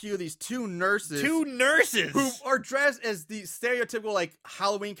on that cue, these 2 nurses. 2 nurses! Who are dressed as the stereotypical, like,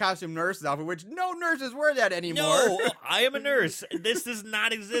 Halloween costume nurses outfit, which no nurses wear that anymore. No, I am a nurse. This does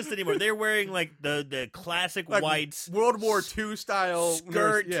not exist anymore. They're wearing, like, the classic like whites. World War II style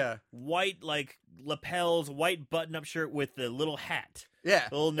skirt, yeah. white, like, lapels, white button-up shirt with the little hat. Yeah.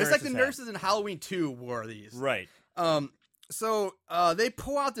 Little it's like the hat. nurses in Halloween 2 wore these. Right. So they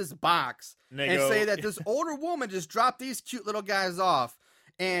pull out this box and say that this older woman just dropped these cute little guys off.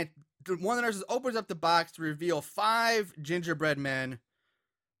 And one of the nurses opens up the box to reveal 5 gingerbread men.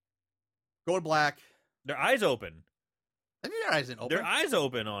 Go to black. Their eyes open. I think their eyes didn't open. Their eyes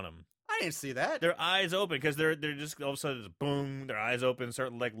open on them. I didn't see that. Their eyes open because they're just all of a sudden just boom. Their eyes open,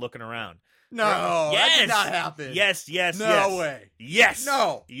 start like looking around. No, that did not happen. Yes. No way. Yes.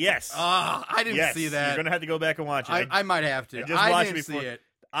 No. Yes. I didn't see that. You're gonna have to go back and watch it. I might have to. I just watched didn't it before. see it.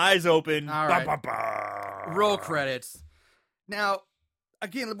 Eyes open. All right. Bah, bah, bah. Roll credits. Now,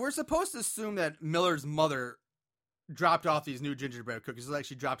 again, we're supposed to assume that Miller's mother dropped off these new gingerbread cookies, like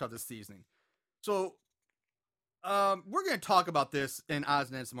she dropped off the seasoning. So, we're going to talk about this in odds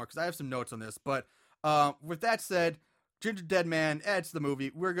and ends some more because I have some notes on this. But with that said, Ginger Dead Man adds the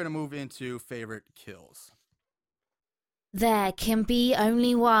movie. We're going to move into favorite kills. There can be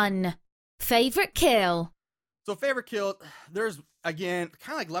only one. Favorite kill. So favorite kill, there's, again,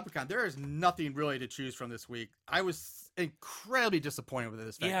 kind of like Leprechaun, there is nothing really to choose from this week. I was incredibly disappointed with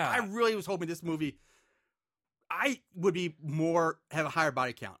this fact. Yeah. I really was hoping this movie, I would be have a higher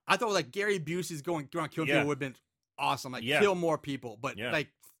body count. I thought like Gary Busey's going around killing people would have been awesome. Like kill more people, but like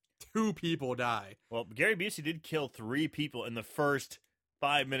 2 people die. Well, Gary Busey did kill 3 people in the first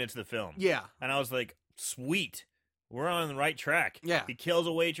 5 minutes of the film. Yeah. And I was like, sweet. We're on the right track. Yeah. He kills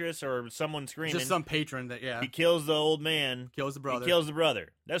a waitress or someone screaming. Just some patron that, He kills the old man. Kills the brother. He kills the brother.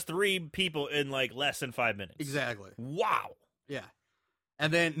 That's 3 people in like less than 5 minutes. Exactly. Wow. Yeah.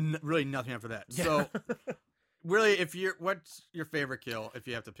 And then really nothing after that. So really, what's your favorite kill if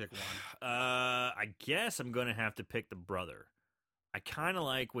you have to pick one? I guess I'm going to have to pick the brother. I kind of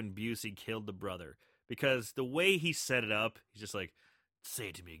like when Busey killed the brother because the way he set it up, he's just like, say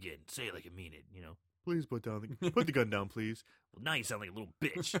it to me again. Say it like you mean it, you know. Please put the gun down, please. Well, now you sound like a little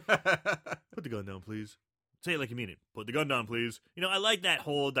bitch. Put the gun down, please. Say it like you mean it. Put the gun down, please. You know, I like that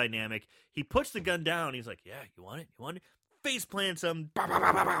whole dynamic. He puts the gun down. He's like, yeah, you want it? You want it? Face plants him. Bow, bow,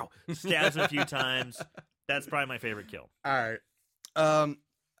 bow, bow, bow. Stabs him a few times. That's probably my favorite kill. All right.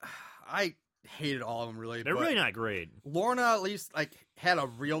 I hated all of them, really. They're really not great. Lorna at least like had a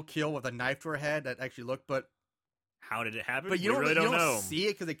real kill with a knife to her head that actually looked, but how did it happen? But you really don't know. See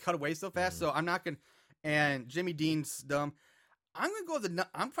it because they cut away so fast. So I'm not gonna. And Jimmy Dean's dumb. I'm probably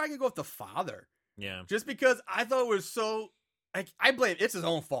gonna go with the father. Yeah. Just because I thought it was so. Like, I blame it's his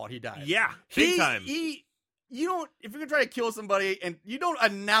own fault. He died. Yeah. Big time. You don't. If you're gonna try to kill somebody and you don't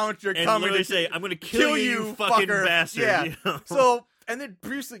announce you're and coming literally to say, "I'm gonna kill you, fucking fucker. bastard." Yeah. You know? So and then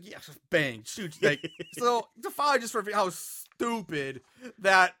Bruce like just bang shoots like so the father just for how stupid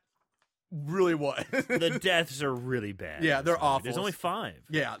that really was. The deaths are really bad. Yeah, they're awful. There's only 5.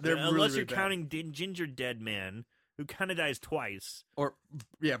 Yeah, they're really, unless really you're bad. counting Ginger Dead Man, who kind of dies twice. Or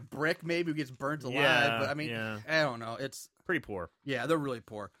Brick maybe who gets burnt alive. Yeah, but I mean, I don't know. It's pretty poor. Yeah, they're really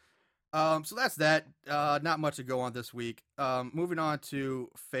poor. So that's that. Not much to go on this week. Moving on to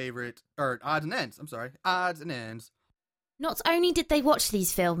favorite or odds and ends. I'm sorry, odds and ends. Not only did they watch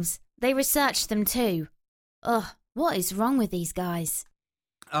these films, they researched them too. Ugh, what is wrong with these guys?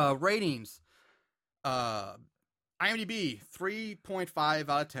 Ratings. IMDb 3.5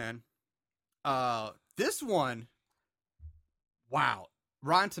 out of 10. This one, wow.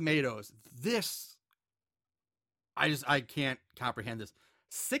 Rotten Tomatoes. This, I can't comprehend this.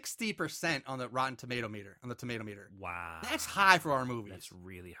 60% on the Rotten Tomato meter, Wow. That's high for our movies. That's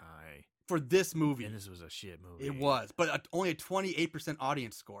really high. For this movie. And this was a shit movie. It was, but only a 28%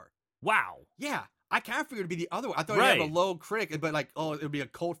 audience score. Wow. Yeah. I kind of figured it'd be the other one. I thought it'd have a low critic, but like, oh, it would be a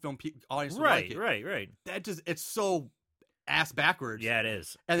cult film audience would like it. Right. That just, it's so ass backwards. Yeah, it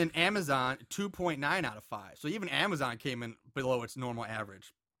is. And then Amazon, 2.9 out of 5. So even Amazon came in below its normal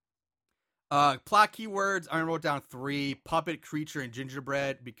average. Plot keywords, I wrote down 3: puppet, creature, and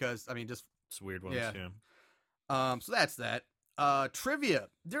gingerbread, because, I mean, just... It's weird ones, yeah. So that's that. Trivia.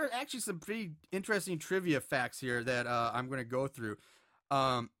 There are actually some pretty interesting trivia facts here that I'm going to go through.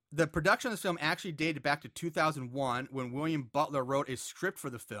 The production of this film actually dated back to 2001 when William Butler wrote a script for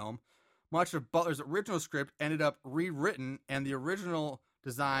the film. Much of Butler's original script ended up rewritten, and the original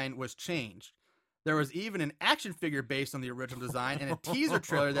design was changed. There was even an action figure based on the original design and a teaser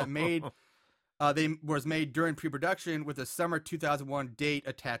trailer that was made during pre-production with a summer 2001 date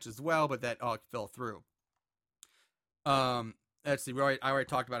attached as well, but that all fell through. Let's see. I already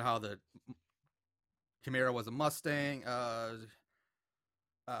talked about how the Camaro was a Mustang.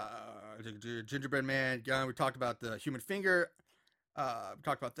 Gingerbread Man gun. We talked about the human finger. We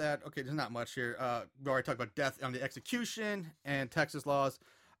talked about that. Okay, there's not much here. We already talked about death on the execution and Texas laws.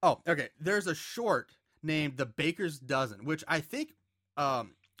 Oh, okay. There's a short named The Baker's Dozen, which I think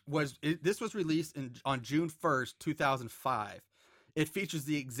this was released on June 1st, 2005. It features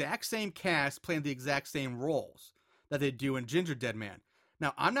the exact same cast playing the exact same roles that they do in Ginger Dead Man.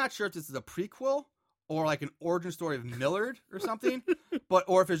 Now, I'm not sure if this is a prequel or like an origin story of Millard or something,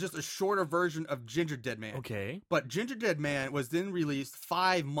 or if it's just a shorter version of Ginger Dead Man. Okay. But Ginger Dead Man was then released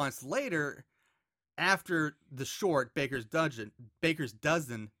 5 months later after the short Baker's Dozen,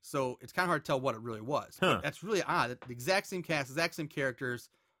 so it's kind of hard to tell what it really was. Huh. That's really odd. The exact same cast, exact same characters,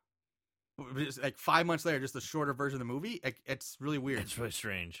 just like 5 months later, just a shorter version of the movie. It's really weird. It's really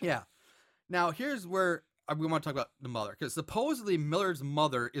strange. Yeah. Now, here's where we want to talk about the mother, because supposedly Millard's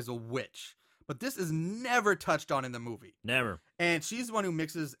mother is a witch, but this is never touched on in the movie. Never. And she's the one who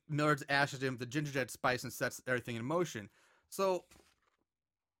mixes Millard's ashes in with the Ginger Dead spice and sets everything in motion. So,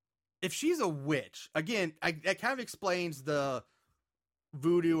 if she's a witch, again, that kind of explains the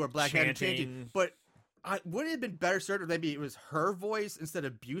voodoo or black magic chanting. But would it have been better served if maybe it was her voice instead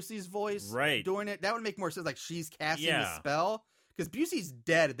of Busey's voice doing it? That would make more sense. Like she's casting the spell. Because Busey's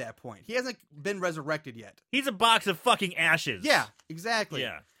dead at that point. He hasn't been resurrected yet. He's a box of fucking ashes. Yeah, exactly.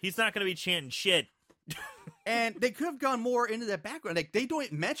 Yeah. He's not going to be chanting shit. And they could have gone more into that background. Like, they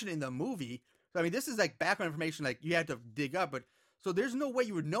don't mention it in the movie. So, I mean, this is like background information like you had to dig up. But so there's no way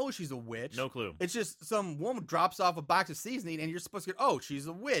you would know she's a witch. No clue. It's just some woman drops off a box of seasoning and you're supposed to go, oh, she's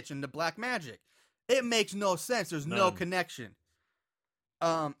a witch and the black magic. It makes no sense. There's no connection.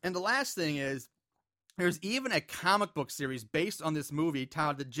 And the last thing is, there's even a comic book series based on this movie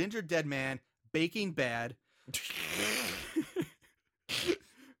titled The Ginger Dead Man Baking Bad.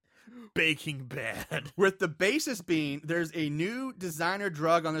 Baking Bad. With the basis being, there's a new designer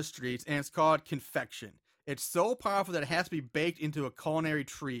drug on the streets, and it's called confection. It's so powerful that it has to be baked into a culinary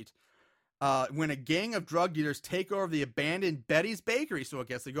treat. When a gang of drug dealers take over the abandoned Betty's Bakery, so I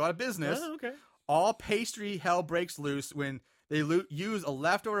guess they go out of business, all pastry hell breaks loose when they use a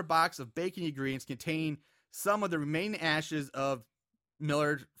leftover box of baking ingredients containing some of the remaining ashes of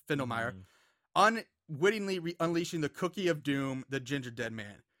Millard Findelmeyer, unwittingly unleashing the cookie of doom, the Ginger Dead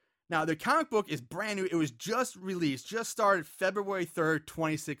Man. Now, the comic book is brand new. It was just released, just started February 3rd,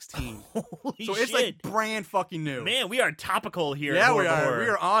 2016. Holy so it's shit. Like brand fucking new. Man, we are topical here. Yeah, we are. We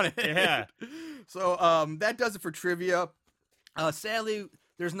are on it. Yeah. So that does it for trivia. Sadly,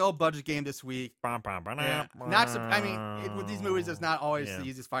 there's no budget game this week. Yeah. With these movies, it's not always the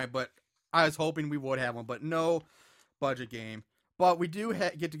easiest find, but I was hoping we would have one, but no budget game. But we do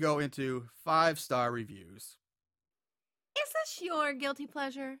get to go into 5-star reviews. Is this your guilty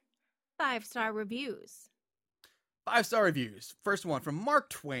pleasure? 5-star reviews. 5-star reviews. First one from Mark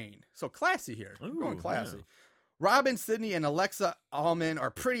Twain. So classy here. Ooh, going classy. yeah. Robin, Sidney, and Alexa Allman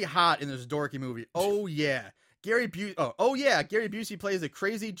are pretty hot in this dorky movie. Oh, yeah. Gary Busey plays a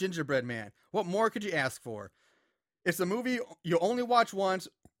crazy gingerbread man. What more could you ask for? It's a movie you'll only watch once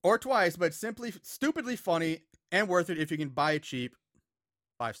or twice, but simply stupidly funny and worth it if you can buy it cheap.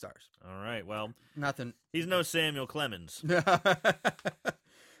 5 stars. All right, well, Nothing. he's no Samuel Clemens.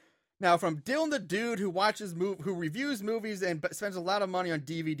 Now, from Dylan the dude who reviews movies and spends a lot of money on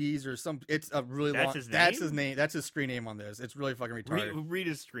DVDs or some, it's a really long. That's his name. That's his screen name on this. It's really fucking retarded. Read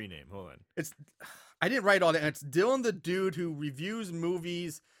his screen name. Hold on. I didn't write all that. It's Dylan the dude who reviews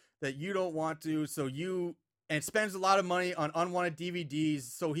movies that you don't want to, and spends a lot of money on unwanted DVDs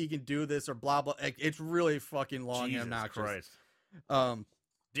so he can do this or blah blah. Like, it's really fucking long Jesus and obnoxious. Christ. Um,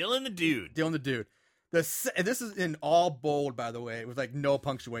 Dylan the dude. This is in all bold, by the way, with like no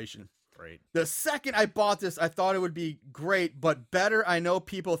punctuation. Great. The second I bought this, I thought it would be great, but better. I know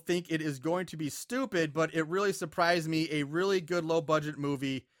people think it is going to be stupid, but it really surprised me. A really good low budget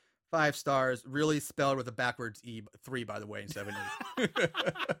movie, 5 stars, really spelled with a backwards E, 3, by the way, instead of an E.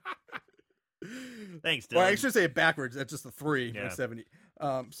 Thanks, Dylan. Well, I should say it backwards. That's just a 3 Yeah. 70.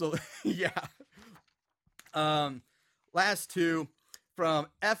 So yeah. Last two from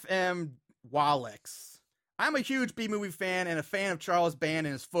FM Walex. I'm a huge B-movie fan and a fan of Charles Band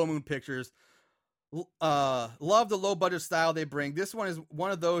and his Full Moon Pictures. Love the low-budget style they bring. This one is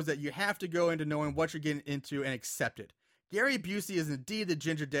one of those that you have to go into knowing what you're getting into and accept it. Gary Busey is indeed the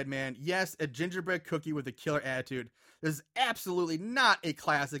Ginger Dead Man. Yes, a gingerbread cookie with a killer attitude. This is absolutely not a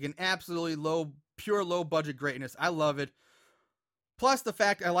classic and absolutely pure low-budget greatness. I love it. Plus, the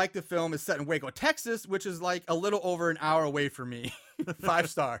fact I like the film is set in Waco, Texas, which is like a little over an hour away from me. 5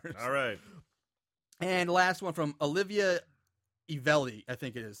 stars. All right. And last one from Olivia Ivelli, I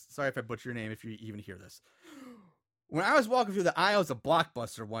think it is. Sorry if I butcher your name if you even hear this. When I was walking through the aisles of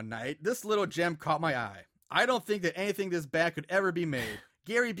Blockbuster one night, this little gem caught my eye. I don't think that anything this bad could ever be made.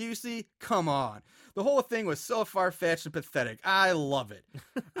 Gary Busey, come on. The whole thing was so far-fetched and pathetic. I love it.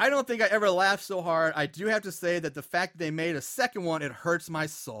 I don't think I ever laughed so hard. I do have to say that the fact that they made a second one, it hurts my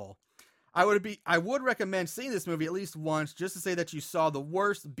soul. I would recommend seeing this movie at least once just to say that you saw the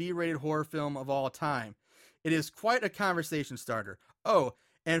worst B-rated horror film of all time. It is quite a conversation starter. Oh,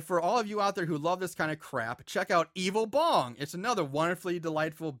 and for all of you out there who love this kind of crap, check out Evil Bong. It's another wonderfully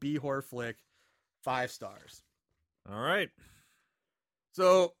delightful B-horror flick. 5 stars. All right.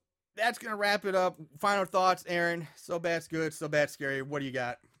 So that's going to wrap it up. Final thoughts, Aaron. So bad's good, so bad scary. What do you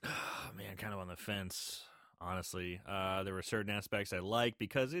got? Oh, man, kind of on the fence, honestly. There were certain aspects I like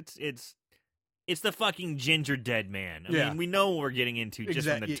because it's the fucking Ginger Dead Man. I mean, we know what we're getting into just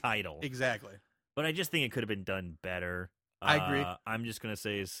from the title. Exactly. But I just think it could have been done better. I agree. I'm just going to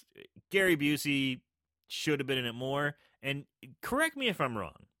say Gary Busey should have been in it more. And correct me if I'm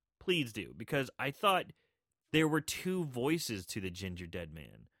wrong. Please do. Because I thought there were 2 voices to the Ginger Dead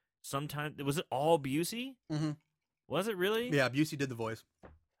Man. Sometimes, was it all Busey? Mm-hmm. Was it really? Yeah, Busey did the voice.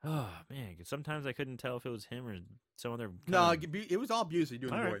 Oh, man. 'Cause sometimes I couldn't tell if it was him or some other. No, it was all Busey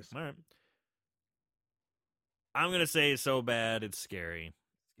doing the voice. All right. I'm going to say it's so bad, it's scary.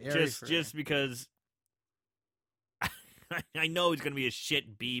 Just because I know it's going to be a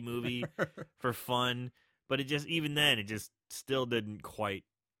shit B movie for fun, but it just still didn't quite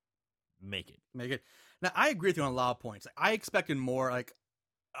make it. Now, I agree with you on a lot of points. I expected more. Like,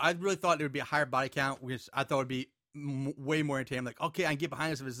 I really thought there would be a higher body count, which I thought would be way more entertaining. Like, okay, I can get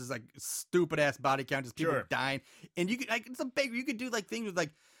behind this if this is like stupid ass body count, just people dying, and you could like it's a big. You could do like things with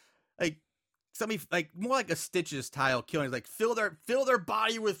like somebody like more like a Stitches style killing, like fill their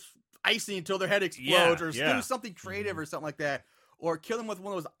body with icing until their head explodes, or do something creative or something like that, or kill them with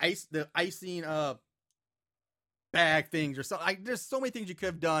one of those icing bag things or something. There's so many things you could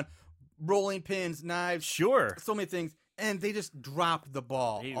have done. Rolling pins, knives, sure, so many things, and they just dropped the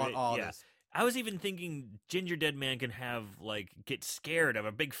ball on all this. I was even thinking Ginger Dead Man can have get scared of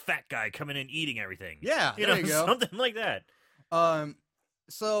a big fat guy coming in eating everything. Yeah, there you go. Something like that.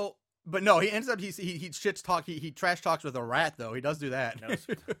 So, but no, he ends up he trash talks with a rat though. He does do that.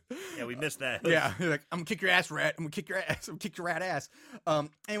 Yeah, we missed that. Yeah, like I'm gonna kick your ass, rat. I'm gonna kick your ass. I'm gonna kick your rat ass.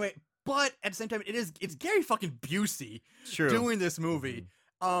 Anyway, but at the same time, it's Gary fucking Busey doing this movie.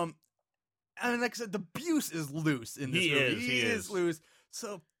 And like I said, the Buse is loose in this movie. He is loose.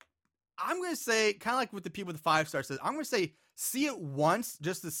 So I'm going to say, kind of like with the people with the 5 stars says, I'm going to say see it once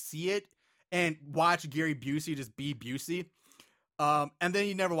just to see it and watch Gary Busey just be Busey. And then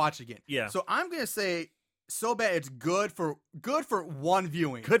you never watch it again. Yeah. So I'm going to say so bad it's good for one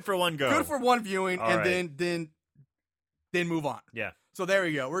viewing. Good for one go. Good for one viewing. All and then move on. Yeah. So there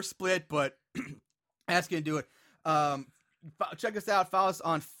we go. We're split, but that's going to do it. Check us out. Follow us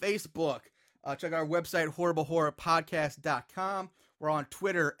on Facebook. Check out our website, horriblehorrorpodcast.com. We're on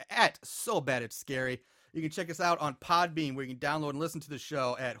Twitter at So Bad It's Scary. You can check us out on Podbean, where you can download and listen to the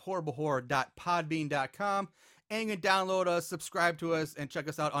show at horriblehorror.podbean.com. And you can download us, subscribe to us, and check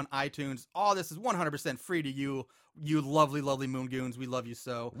us out on iTunes. All this is 100% free to you, you lovely, lovely Moongoons. We love you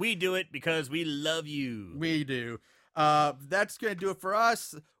so. We do it because we love you. We do. That's going to do it for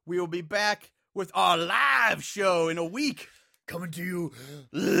us. We will be back with our live show in a week. Coming to you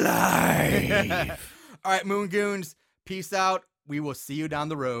live. All right, Moongoons, peace out. We will see you down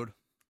the road.